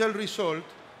the hotel result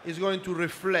is going to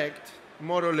reflect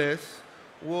more or less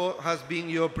what has been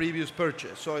your previous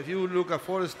purchase. So if you look at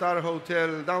 4-star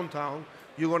hotel downtown,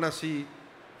 you're going to see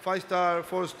 5-star,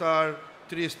 4-star,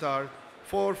 3-star,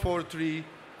 443,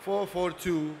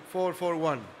 442,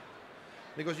 441,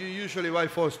 because you usually buy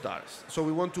 4 stars. So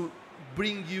we want to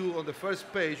bring you on the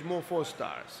first page more 4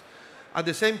 stars. At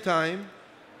the same time,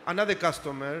 another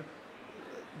customer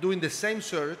doing the same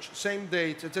search, same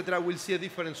dates, etc., will see a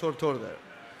different sort order.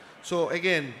 So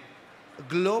again,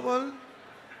 global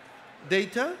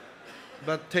data,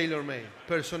 but tailor-made,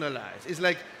 personalized. It's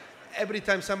like every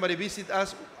time somebody visits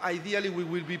us, ideally we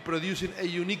will be producing a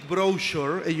unique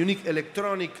brochure, a unique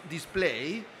electronic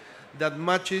display that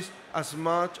matches as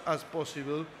much as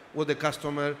possible what the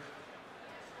customer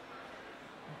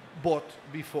bought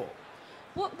before.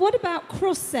 What about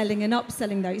cross-selling and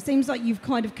upselling, though? It seems like you've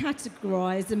kind of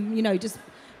categorised and, you know, just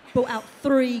brought out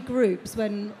 3 groups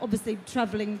when obviously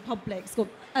travelling public's got,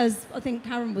 as I think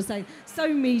Karen was saying, so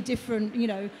many different, you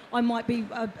know, I might be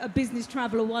a business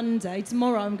traveller one day,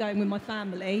 tomorrow I'm going with my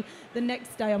family, the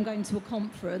next day I'm going to a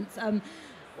conference.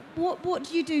 What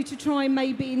do you do to try and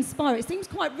maybe inspire? It seems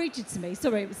quite rigid to me.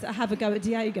 Sorry, have a go at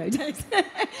Diego.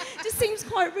 Just seems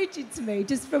quite rigid to me,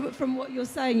 just from what you're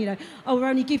saying, you know, oh, we'll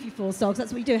only give you 4 stars,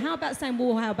 that's what you do. How about saying,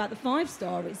 well, how about the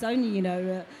 5-star? It's only, you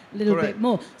know, a little Correct. bit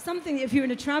more. Something that if you're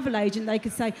in a travel agent, they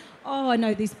could say, oh, I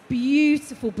know this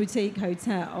beautiful boutique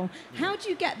hotel. How do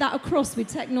you get that across with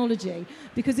technology?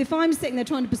 Because if I'm sitting there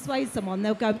trying to persuade someone,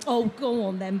 they'll go, oh, go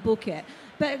on then, book it.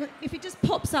 But if it just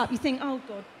pops up, you think, oh,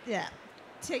 God, yeah.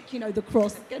 Tick, you know, the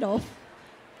cross, get off. Do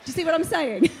you see what I'm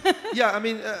saying? Yeah, I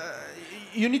mean,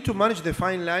 you need to manage the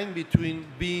fine line between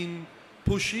being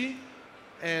pushy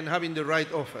and having the right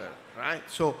offer, right?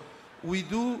 So we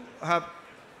do have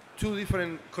 2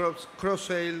 different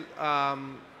cross-sale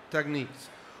techniques.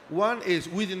 One is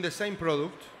within the same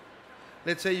product.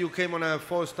 Let's say you came on a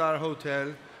 4-star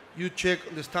hotel, you check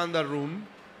the standard room,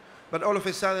 but all of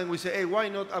a sudden we say, hey, why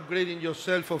not upgrading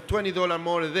yourself of $20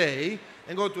 more a day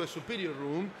and go to a superior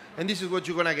room, and this is what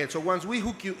you're gonna get. So once we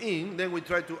hook you in, then we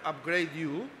try to upgrade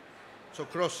you, so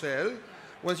cross-sell.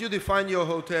 Once you define your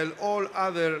hotel, all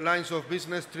other lines of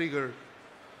business trigger.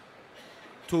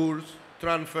 Tours,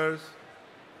 transfers,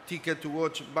 ticket to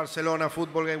watch Barcelona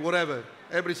football game, whatever.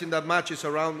 Everything that matches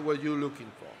around what you're looking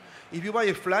for. If you buy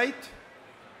a flight,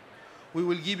 we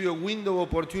will give you a window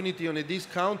opportunity on a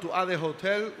discount to add a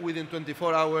hotel within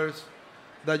 24 hours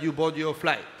that you bought your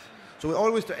flight. So we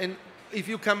always, and if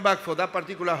you come back for that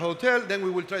particular hotel, then we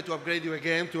will try to upgrade you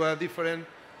again to a different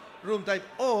room type,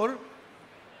 or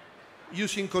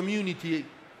using community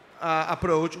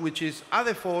approach, which is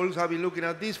other folks have been looking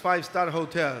at this 5-star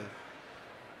hotel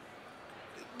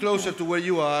closer to where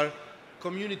you are,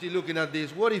 community looking at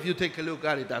this. What if you take a look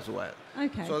at it as well?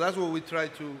 Okay. So that's what we try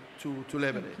to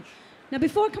leverage. Okay. Now,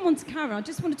 before I come on to Karen, I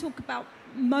just want to talk about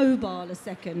mobile a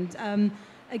second.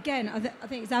 Again, I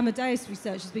think it's Amadeus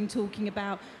research has been talking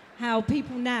about how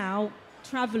people now,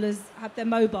 travellers, have their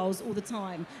mobiles all the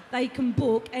time. They can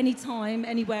book anytime,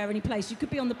 anywhere, any place. You could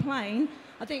be on the plane.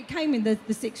 I think it came in the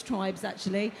 6 tribes,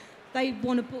 actually. They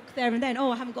want to book there and then.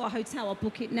 Oh, I haven't got a hotel, I'll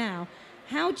book it now.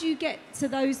 How do you get to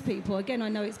those people? Again, I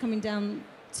know it's coming down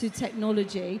to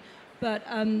technology, but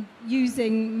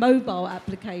using mobile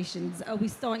applications, are we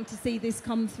starting to see this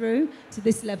come through to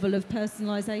this level of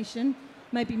personalisation?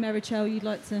 Maybe Meritxell, you'd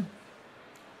like to...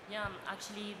 Yeah,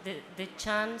 actually, the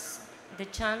chance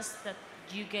that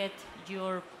you get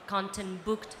your content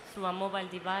booked through a mobile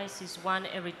device is 1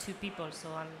 every 2 people. So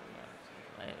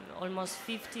almost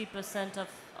 50%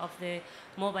 of the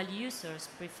mobile users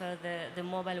prefer the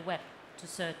mobile web to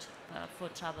search for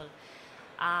travel.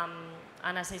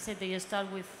 And as I said, they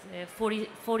start with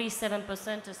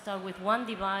 47% start with 1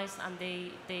 device, and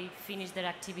they finish their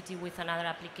activity with another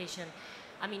application.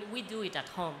 I mean, we do it at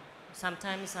home.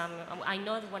 Sometimes I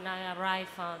know that when I arrive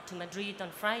to Madrid on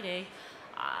Friday,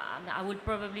 I will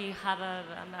probably have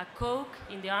a Coke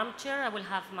in the armchair. I will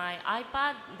have my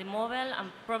iPad, the mobile,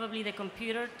 and probably the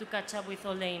computer to catch up with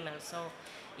all the emails. So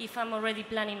if I'm already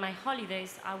planning my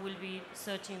holidays, I will be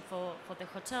searching for the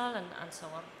hotel and so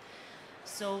on.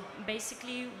 So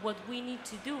basically what we need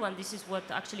to do, and this is what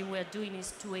actually we're doing,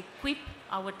 is to equip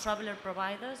our traveler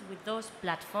providers with those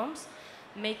platforms,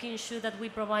 making sure that we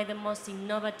provide the most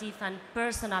innovative and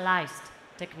personalized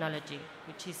technology,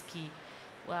 which is key,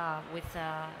 with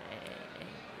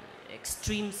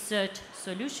extreme search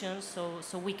solutions,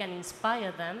 so we can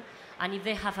inspire them. And if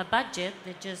they have a budget,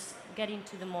 they just get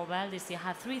into the mobile, they say, I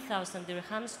have 3,000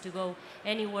 dirhams to go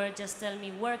anywhere, just tell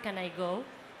me where can I go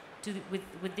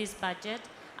with this budget,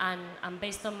 and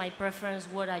based on my preference,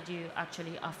 what are you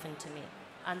actually offering to me?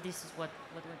 And this is what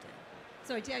we're doing.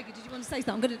 Sorry, Diego, did you want to say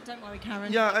something? Don't worry,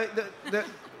 Karen. Yeah,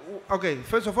 okay,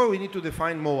 first of all, we need to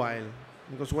define mobile.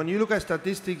 Because when you look at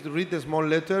statistics, read the small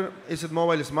letter, is it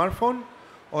mobile smartphone,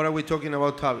 or are we talking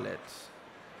about tablets?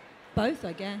 Both,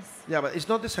 I guess. Yeah, but it's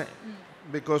not the same.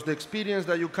 Because the experience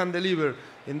that you can deliver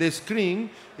in the screen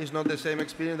is not the same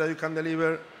experience that you can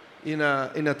deliver in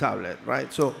a tablet,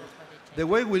 right? So the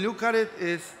way we look at it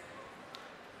is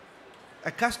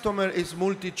a customer is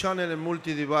multi-channel and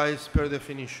multi-device per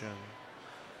definition.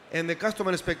 And the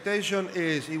customer expectation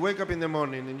is he wakes up in the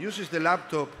morning and uses the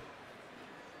laptop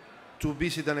to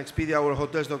visit an Expedia or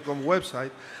hotels.com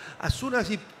website. As soon as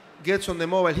he gets on the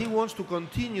mobile, he wants to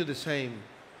continue the same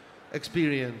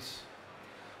experience.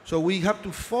 So we have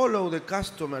to follow the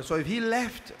customer. So if he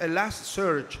left a last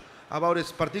search about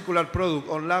his particular product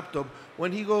on laptop,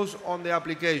 when he goes on the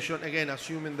application, again,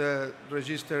 assuming the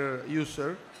registered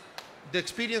user, the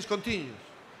experience continues,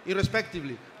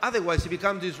 irrespectively. Otherwise, it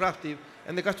becomes disruptive,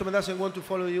 and the customer doesn't want to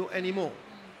follow you anymore.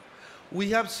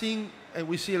 We have seen, and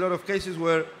we see a lot of cases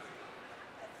where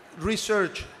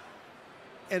research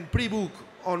and pre-book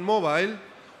on mobile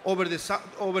over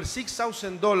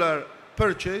 $6,000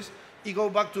 purchase, it go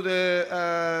back to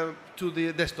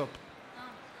the desktop.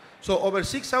 So over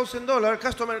 $6,000,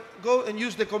 customer go and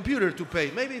use the computer to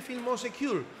pay. Maybe feel more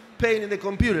secure paying in the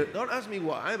computer. Don't ask me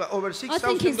why, but over $6,000. I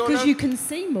think it's because you can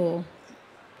see more.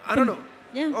 I don't know.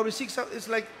 Yeah. Over $6,000, it's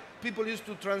like people used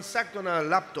to transact on a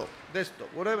laptop,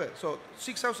 desktop, whatever. So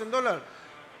 $6,000,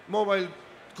 mobile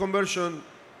conversion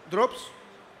drops,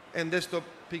 and desktop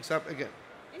picks up again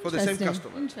for the same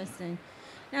customer. Interesting.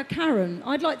 Now, Karen,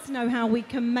 I'd like to know how we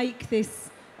can make this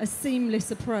a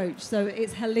seamless approach. So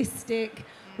it's holistic.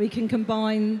 We can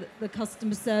combine the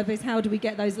customer service. How do we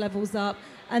get those levels up?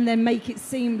 And then make it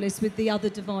seamless with the other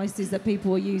devices that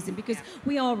people are using. Because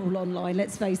we are all online,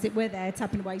 let's face it. We're there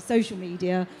tapping away social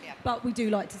media. Yeah. But we do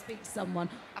like to speak to someone.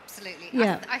 Absolutely.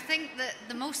 Yeah. I think that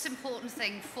the most important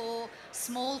thing for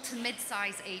small to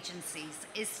mid-size agencies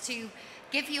is to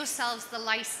give yourselves the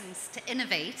license to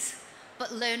innovate,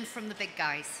 but learn from the big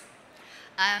guys.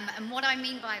 And what I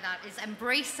mean by that is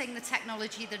embracing the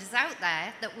technology that is out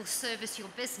there that will service your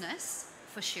business,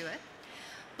 for sure,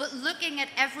 but looking at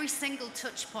every single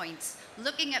touch point,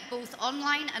 looking at both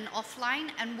online and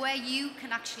offline, and where you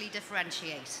can actually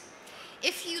differentiate.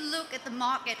 If you look at the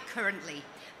market currently,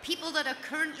 people that are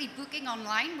currently booking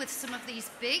online with some of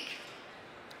these big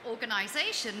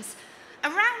organizations,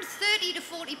 around 30 to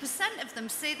 40% of them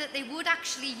say that they would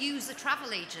actually use a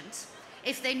travel agent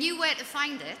if they knew where to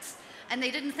find it and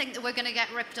they didn't think that we're going to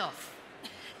get ripped off.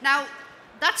 Now,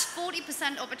 that's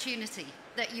 40% opportunity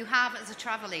that you have as a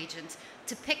travel agent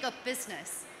to pick up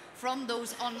business from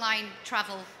those online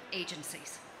travel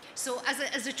agencies. So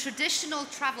as a traditional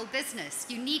travel business,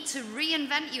 you need to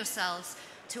reinvent yourselves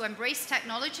to embrace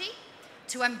technology,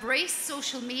 to embrace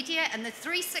social media and the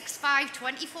 365,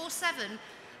 24/7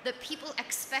 that people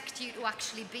expect you to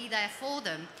actually be there for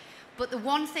them. But the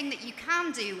one thing that you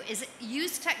can do is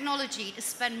use technology to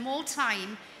spend more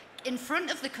time in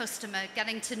front of the customer,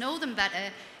 getting to know them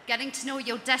better, getting to know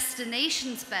your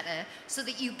destinations better, so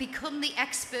that you become the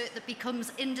expert that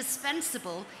becomes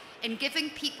indispensable in giving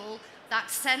people that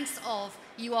sense of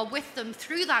you are with them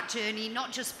through that journey,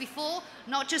 not just before,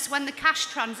 not just when the cash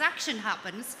transaction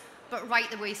happens, but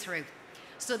right the way through.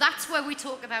 So that's where we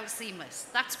talk about seamless.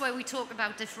 That's where we talk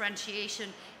about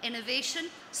differentiation, innovation,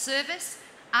 service,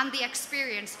 and the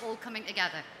experience all coming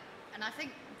together. And I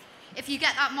think if you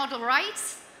get that model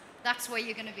right, that's where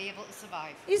you're going to be able to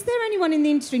survive. Is there anyone in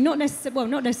the industry, not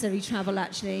necessarily travel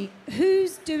actually,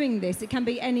 who's doing this? It can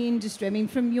be any industry. I mean,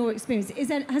 from your experience,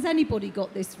 has anybody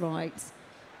got this right?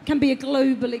 It can be a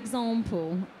global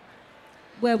example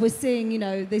where we're seeing,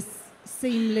 this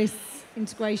seamless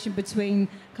integration between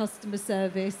customer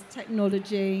service,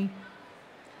 technology,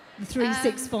 the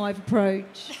 365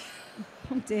 approach.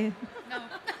 Oh dear. No.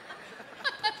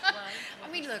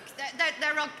 I mean, look,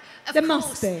 there are... There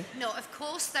must be. No, of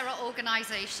course there are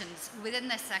organisations within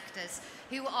their sectors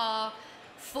who are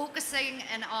focusing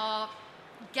and are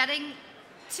getting,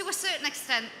 to a certain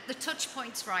extent, the touch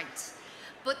points right.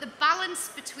 But the balance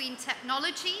between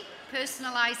technology,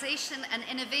 personalisation and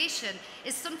innovation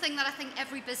is something that I think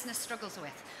every business struggles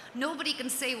with. Nobody can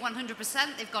say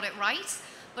 100% they've got it right,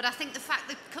 but I think the fact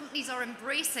that companies are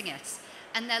embracing it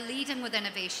and they're leading with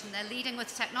innovation, they're leading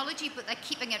with technology, but they're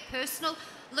keeping it personal.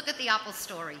 Look at the Apple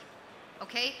story,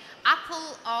 okay?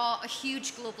 Apple are a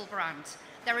huge global brand.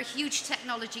 They're a huge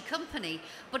technology company,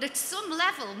 but at some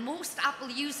level, most Apple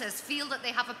users feel that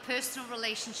they have a personal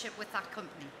relationship with that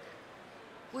company.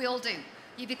 We all do.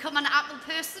 You become an Apple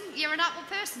person, you're an Apple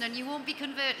person, and you won't be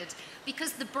converted.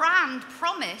 Because the brand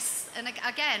promise, and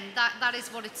again, that is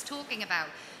what it's talking about.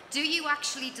 Do you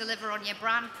actually deliver on your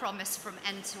brand promise from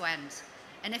end to end?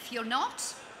 And if you're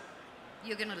not,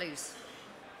 you're going to lose.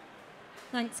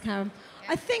 Thanks, Karen.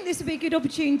 Yeah. I think this would be a good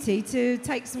opportunity to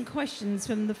take some questions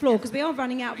from the floor, because we are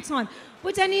running out of time.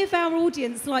 Would any of our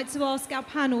audience like to ask our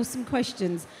panel some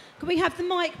questions? Could we have the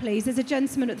mic, please? There's a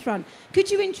gentleman at the front.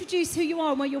 Could you introduce who you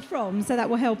are and where you're from? So that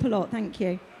will help a lot. Thank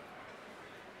you.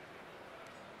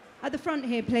 At the front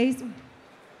here, please.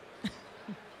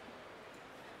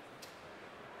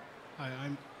 Hi,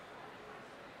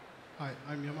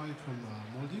 I'm Memon from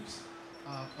Maldives.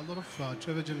 A lot of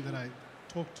travel agents that I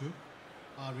talk to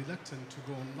are reluctant to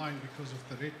go online because of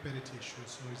the rate parity issue.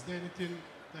 So is there anything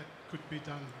that could be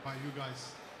done by you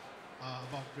guys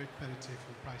about rate parity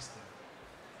from price there?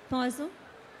 Faisal?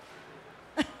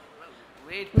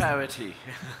 Rate parity.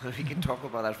 We can talk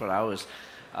about that for hours.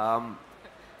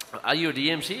 Are you a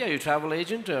DMC? Are you a travel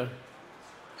agent?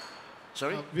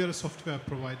 Sorry? We are a software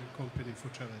providing company for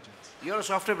travel agents. You're a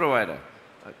software provider?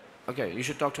 Okay, you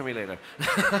should talk to me later.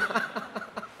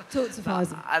 Talk to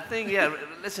Faisal. I think, yeah,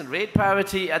 listen, rate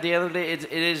parity, at the end of the day,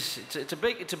 it's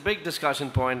a big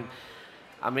discussion point.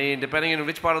 I mean, depending on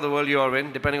which part of the world you're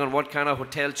in, depending on what kind of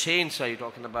hotel chains are you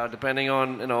talking about, depending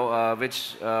on, you know,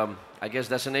 which, I guess,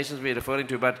 destinations we're referring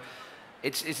to, but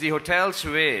it's the hotel's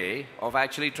way of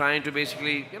actually trying to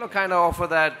basically, you know, kind of offer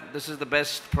that this is the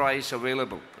best price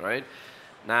available, right?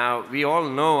 Now, we all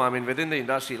know, I mean, within the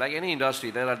industry, like any industry,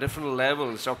 there are different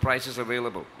levels of prices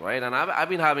available, right? And I've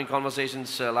been having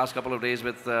conversations last couple of days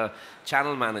with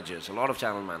channel managers, a lot of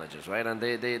channel managers, right? And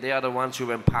they are the ones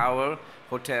who empower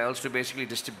hotels to basically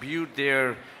distribute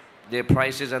their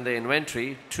prices and their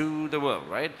inventory to the world,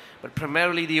 right? But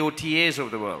primarily the OTAs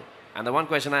of the world. And the one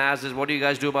question I asked is, what do you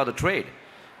guys do about the trade?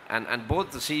 And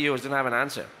both the CEOs didn't have an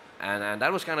answer. And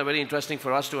that was kind of very interesting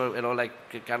for us to, you know,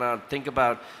 like kind of think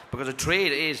about, because the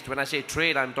trade is, when I say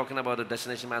trade, I'm talking about the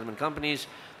destination management companies,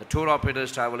 the tour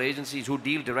operators, travel agencies who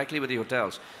deal directly with the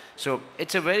hotels. So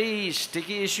it's a very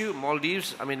sticky issue.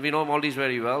 Maldives, I mean, we know Maldives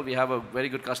very well. We have a very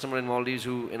good customer in Maldives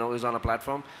who, you know, is on a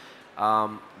platform.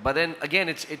 But then again,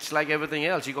 it's like everything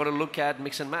else. You got to look at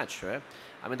mix and match, right?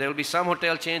 I mean, there will be some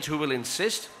hotel chains who will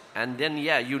insist, and then,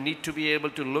 yeah, you need to be able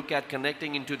to look at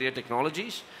connecting into their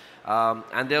technologies.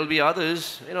 And there'll be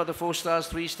others, you know, the 4 stars,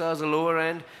 3 stars, the lower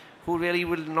end, who really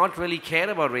will not really care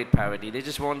about rate parity. They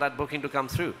just want that booking to come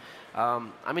through.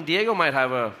 I mean, Diego might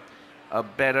have a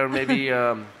better, maybe,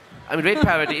 I mean, rate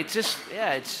parity, it's just,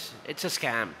 yeah, it's a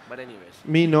scam. But anyways.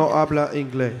 Me no habla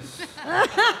inglés.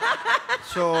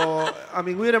 So, I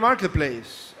mean, we're a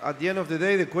marketplace. At the end of the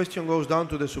day, the question goes down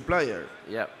to the supplier.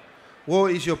 Yeah.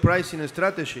 What is your pricing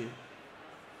strategy?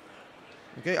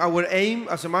 Okay, our aim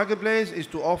as a marketplace is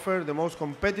to offer the most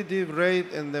competitive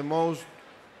rate and the most,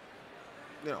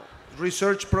 you know,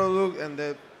 research product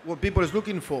and what people is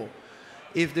looking for.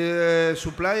 If the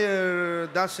supplier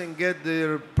doesn't get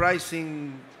their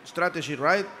pricing strategy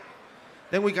right,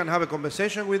 then we can have a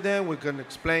conversation with them. We can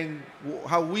explain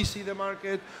how we see the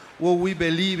market, what we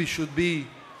believe it should be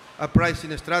a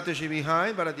pricing strategy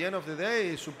behind. But at the end of the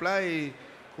day, supply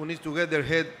who needs to get their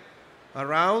head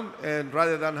around, and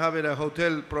rather than having a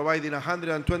hotel providing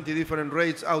 120 different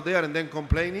rates out there and then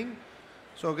complaining,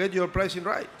 so get your pricing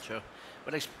right. Sure.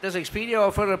 But does Expedia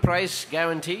offer a price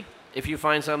guarantee? If you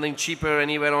find something cheaper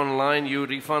anywhere online, you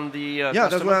refund the yeah, customer?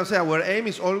 That's what I'm saying. Our aim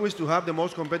is always to have the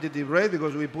most competitive rate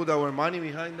because we put our money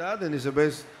behind that, and it's the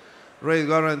best rate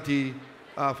guarantee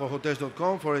for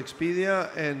hotels.com, for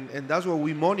Expedia, and that's what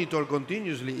we monitor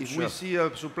continuously. If we see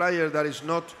a supplier that is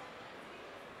not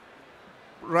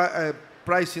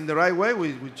pricing the right way,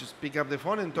 we just pick up the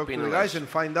phone and talk to the guys and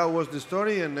find out what's the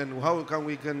story and how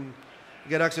we can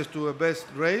get access to a best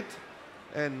rate.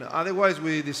 And otherwise,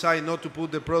 we decide not to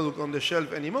put the product on the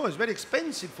shelf anymore. It's very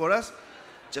expensive for us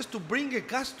just to bring a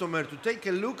customer to take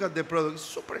a look at the product. It's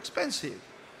super expensive.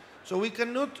 So we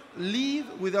cannot leave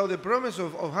without the promise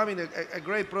of having a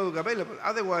great product available.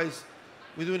 Otherwise,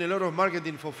 we're doing a lot of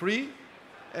marketing for free,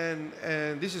 and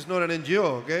this is not an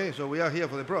NGO, okay? So we are here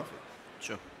for the profit.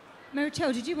 Sure.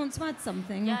 Meritxell, did you want to add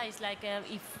something? Yeah, it's like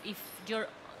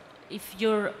if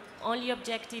your only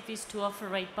objective is to offer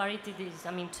rate parity, I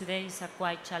mean, today is a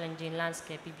quite challenging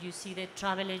landscape. If you see the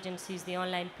travel agencies, the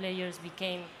online players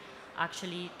became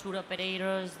actually tour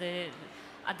operators.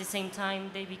 At the same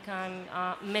time, they become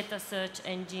meta search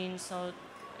engines. So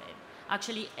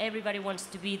actually, everybody wants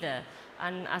to be there.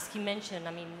 And as he mentioned,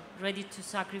 I mean, ready to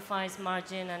sacrifice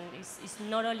margin. And it's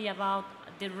not only about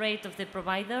the rate of the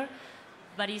provider,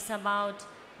 but it's about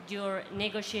your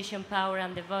negotiation power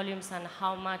and the volumes and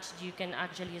how much you can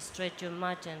actually stretch your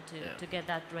margin to get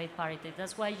that rate parity.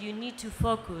 That's why you need to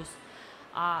focus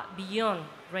beyond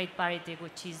rate parity,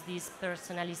 which is this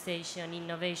personalization,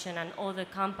 innovation, and other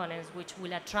components which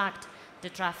will attract the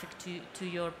traffic to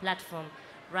your platform,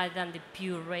 rather than the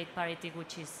pure rate parity,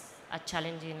 which is a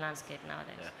challenging landscape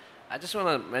nowadays. Yeah. I just want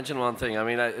to mention one thing. I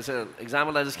mean, it's an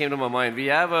example that just came to my mind. We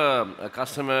have a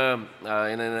customer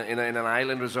in an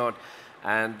island resort,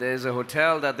 and there's a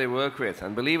hotel that they work with.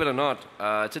 And believe it or not,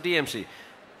 it's a DMC.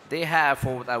 They have,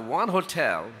 for that one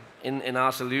hotel in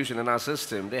our solution, in our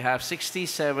system, they have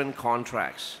 67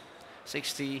 contracts.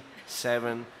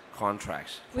 67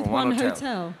 contracts. With one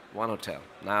hotel? One hotel.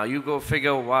 Now, you go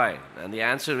figure why. And the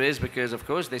answer is because, of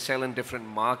course, they sell in different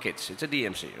markets. It's a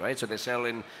DMC, right? So they sell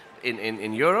in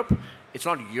Europe. It's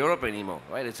not Europe anymore,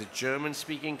 right? It's the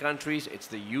German-speaking countries. It's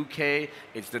the UK.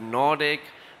 It's the Nordic,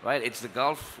 right? It's the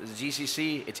Gulf, it's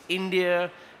GCC. It's India.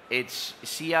 It's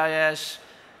CIS.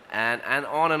 And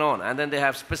on and on. And then they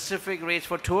have specific rates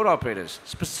for tour operators,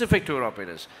 specific tour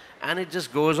operators. And it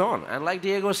just goes on. And like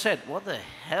Diego said, what the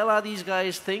hell are these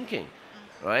guys thinking,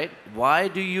 right? Why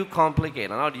do you complicate?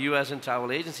 And not you as in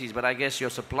travel agencies, but I guess your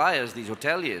suppliers, these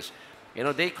hoteliers, you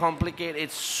know, they complicate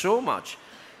it so much.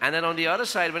 And then on the other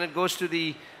side, when it goes to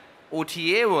the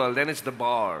OTA world, then it's the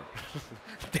bar.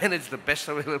 Then it's the best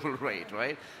available rate,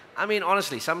 right? I mean,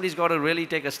 honestly, somebody's got to really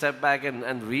take a step back and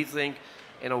rethink,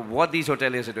 you know, what these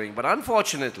hoteliers are doing. But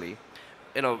unfortunately,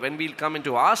 you know, when we come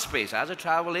into our space as a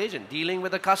travel agent, dealing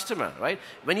with a customer, right?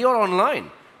 When you're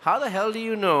online, how the hell do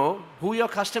you know who your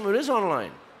customer is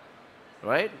online,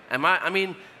 right? I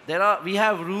mean, we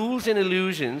have rules and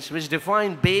illusions which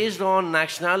define based on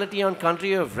nationality and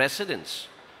country of residence.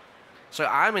 So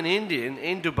I'm an Indian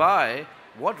in Dubai.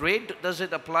 What rate does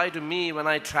it apply to me when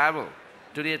I travel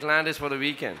to the Atlantis for the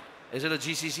weekend? Is it a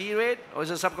GCC rate or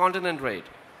is it a subcontinent rate?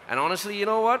 And honestly, you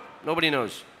know what? Nobody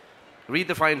knows. Read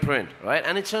the fine print, right?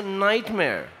 And it's a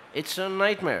nightmare. It's a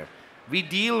nightmare. We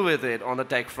deal with it on the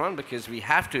tech front because we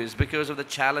have to. It's because of the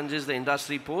challenges the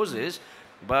industry poses.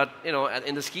 But, you know,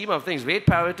 in the scheme of things, rate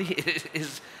parity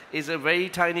is a very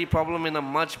tiny problem in a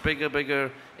much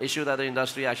bigger issue that the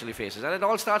industry actually faces. And it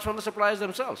all starts from the suppliers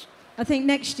themselves. I think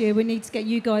next year we need to get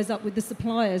you guys up with the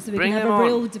suppliers so we Bring can have a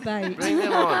real debate. Bring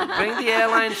them on. Bring the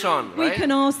airlines on, right? We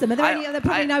can ask them. Are there any other,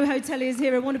 probably no hoteliers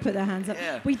here who want to put their hands up?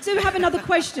 Yeah. We do have another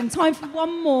question. Time for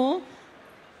one more.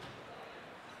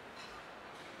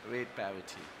 Rate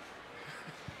parity.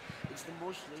 It's the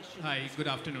most racial. Hi, good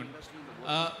afternoon.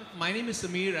 My name is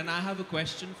Samir and I have a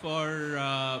question for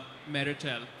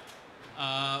Meritxell.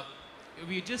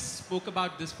 We just spoke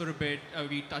about this for a bit.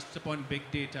 We touched upon big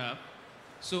data.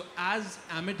 So as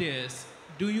Amadeus,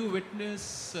 do you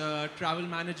witness travel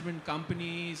management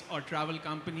companies or travel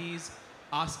companies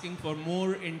asking for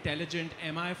more intelligent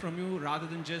MI from you rather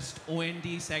than just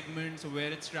OND segments of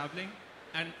where it's traveling?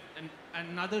 And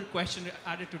another question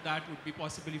added to that would be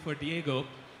possibly for Diego.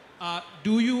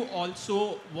 Do you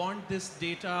also want this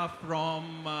data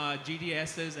from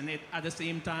GDSs and at the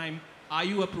same time, are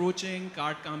you approaching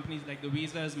card companies like the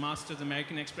Visas, Masters,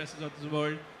 American Expresses of the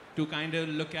world to kind of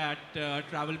look at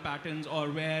travel patterns or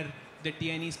where the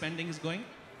T&E spending is going?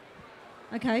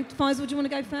 Okay, Faisal, do you want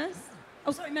to go first?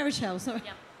 Oh, sorry, Meritxell, sorry.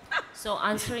 Yeah. So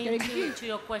answering to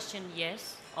your question,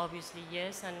 yes, obviously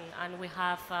yes, and we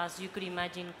have, as you could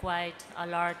imagine, quite a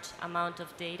large amount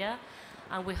of data,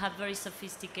 and we have very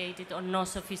sophisticated, or not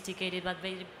sophisticated, but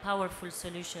very powerful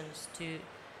solutions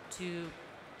to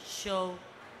show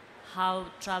how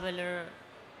traveler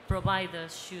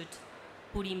providers should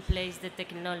put in place the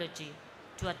technology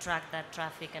to attract that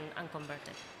traffic and convert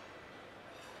it.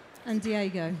 And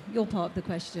Diego, your part of the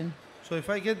question. So if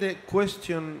I get the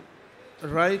question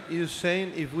right, you're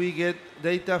saying if we get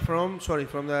data from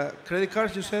the credit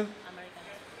cards, you said?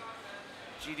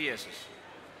 GDSs.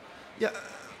 Yeah.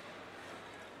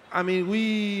 I mean,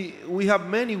 we have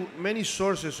many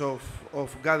sources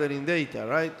of gathering data,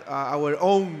 right? Our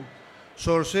own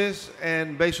sources,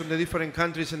 and based on the different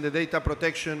countries and the data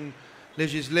protection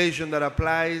legislation that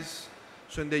applies.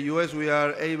 So in the US, we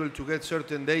are able to get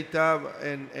certain data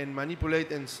and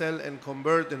manipulate and sell and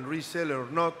convert and resell or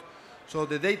not. So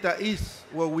the data is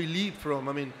what we lead from.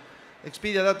 I mean,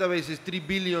 Expedia database is 3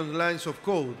 billion lines of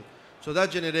code. So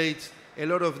that generates a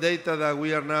lot of data that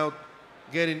we are now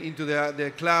getting into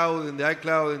the cloud and the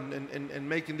iCloud and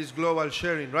making this global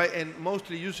sharing, right? And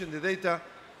mostly using the data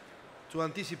to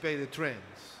anticipate the trends,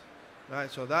 right?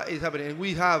 So that is happening. And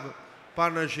we have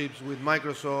partnerships with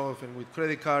Microsoft and with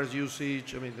credit cards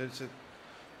usage. I mean,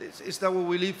 it's that what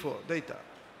we live for, data.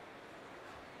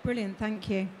 Brilliant, thank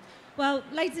you. Well,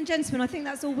 ladies and gentlemen, I think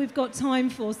that's all we've got time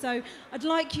for. So I'd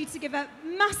like you to give a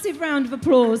massive round of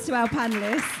applause to our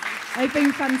panellists. They've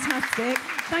been fantastic.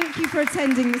 Thank you for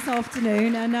attending this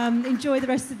afternoon and enjoy the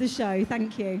rest of the show.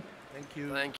 Thank you. Thank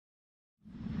you. Thank you.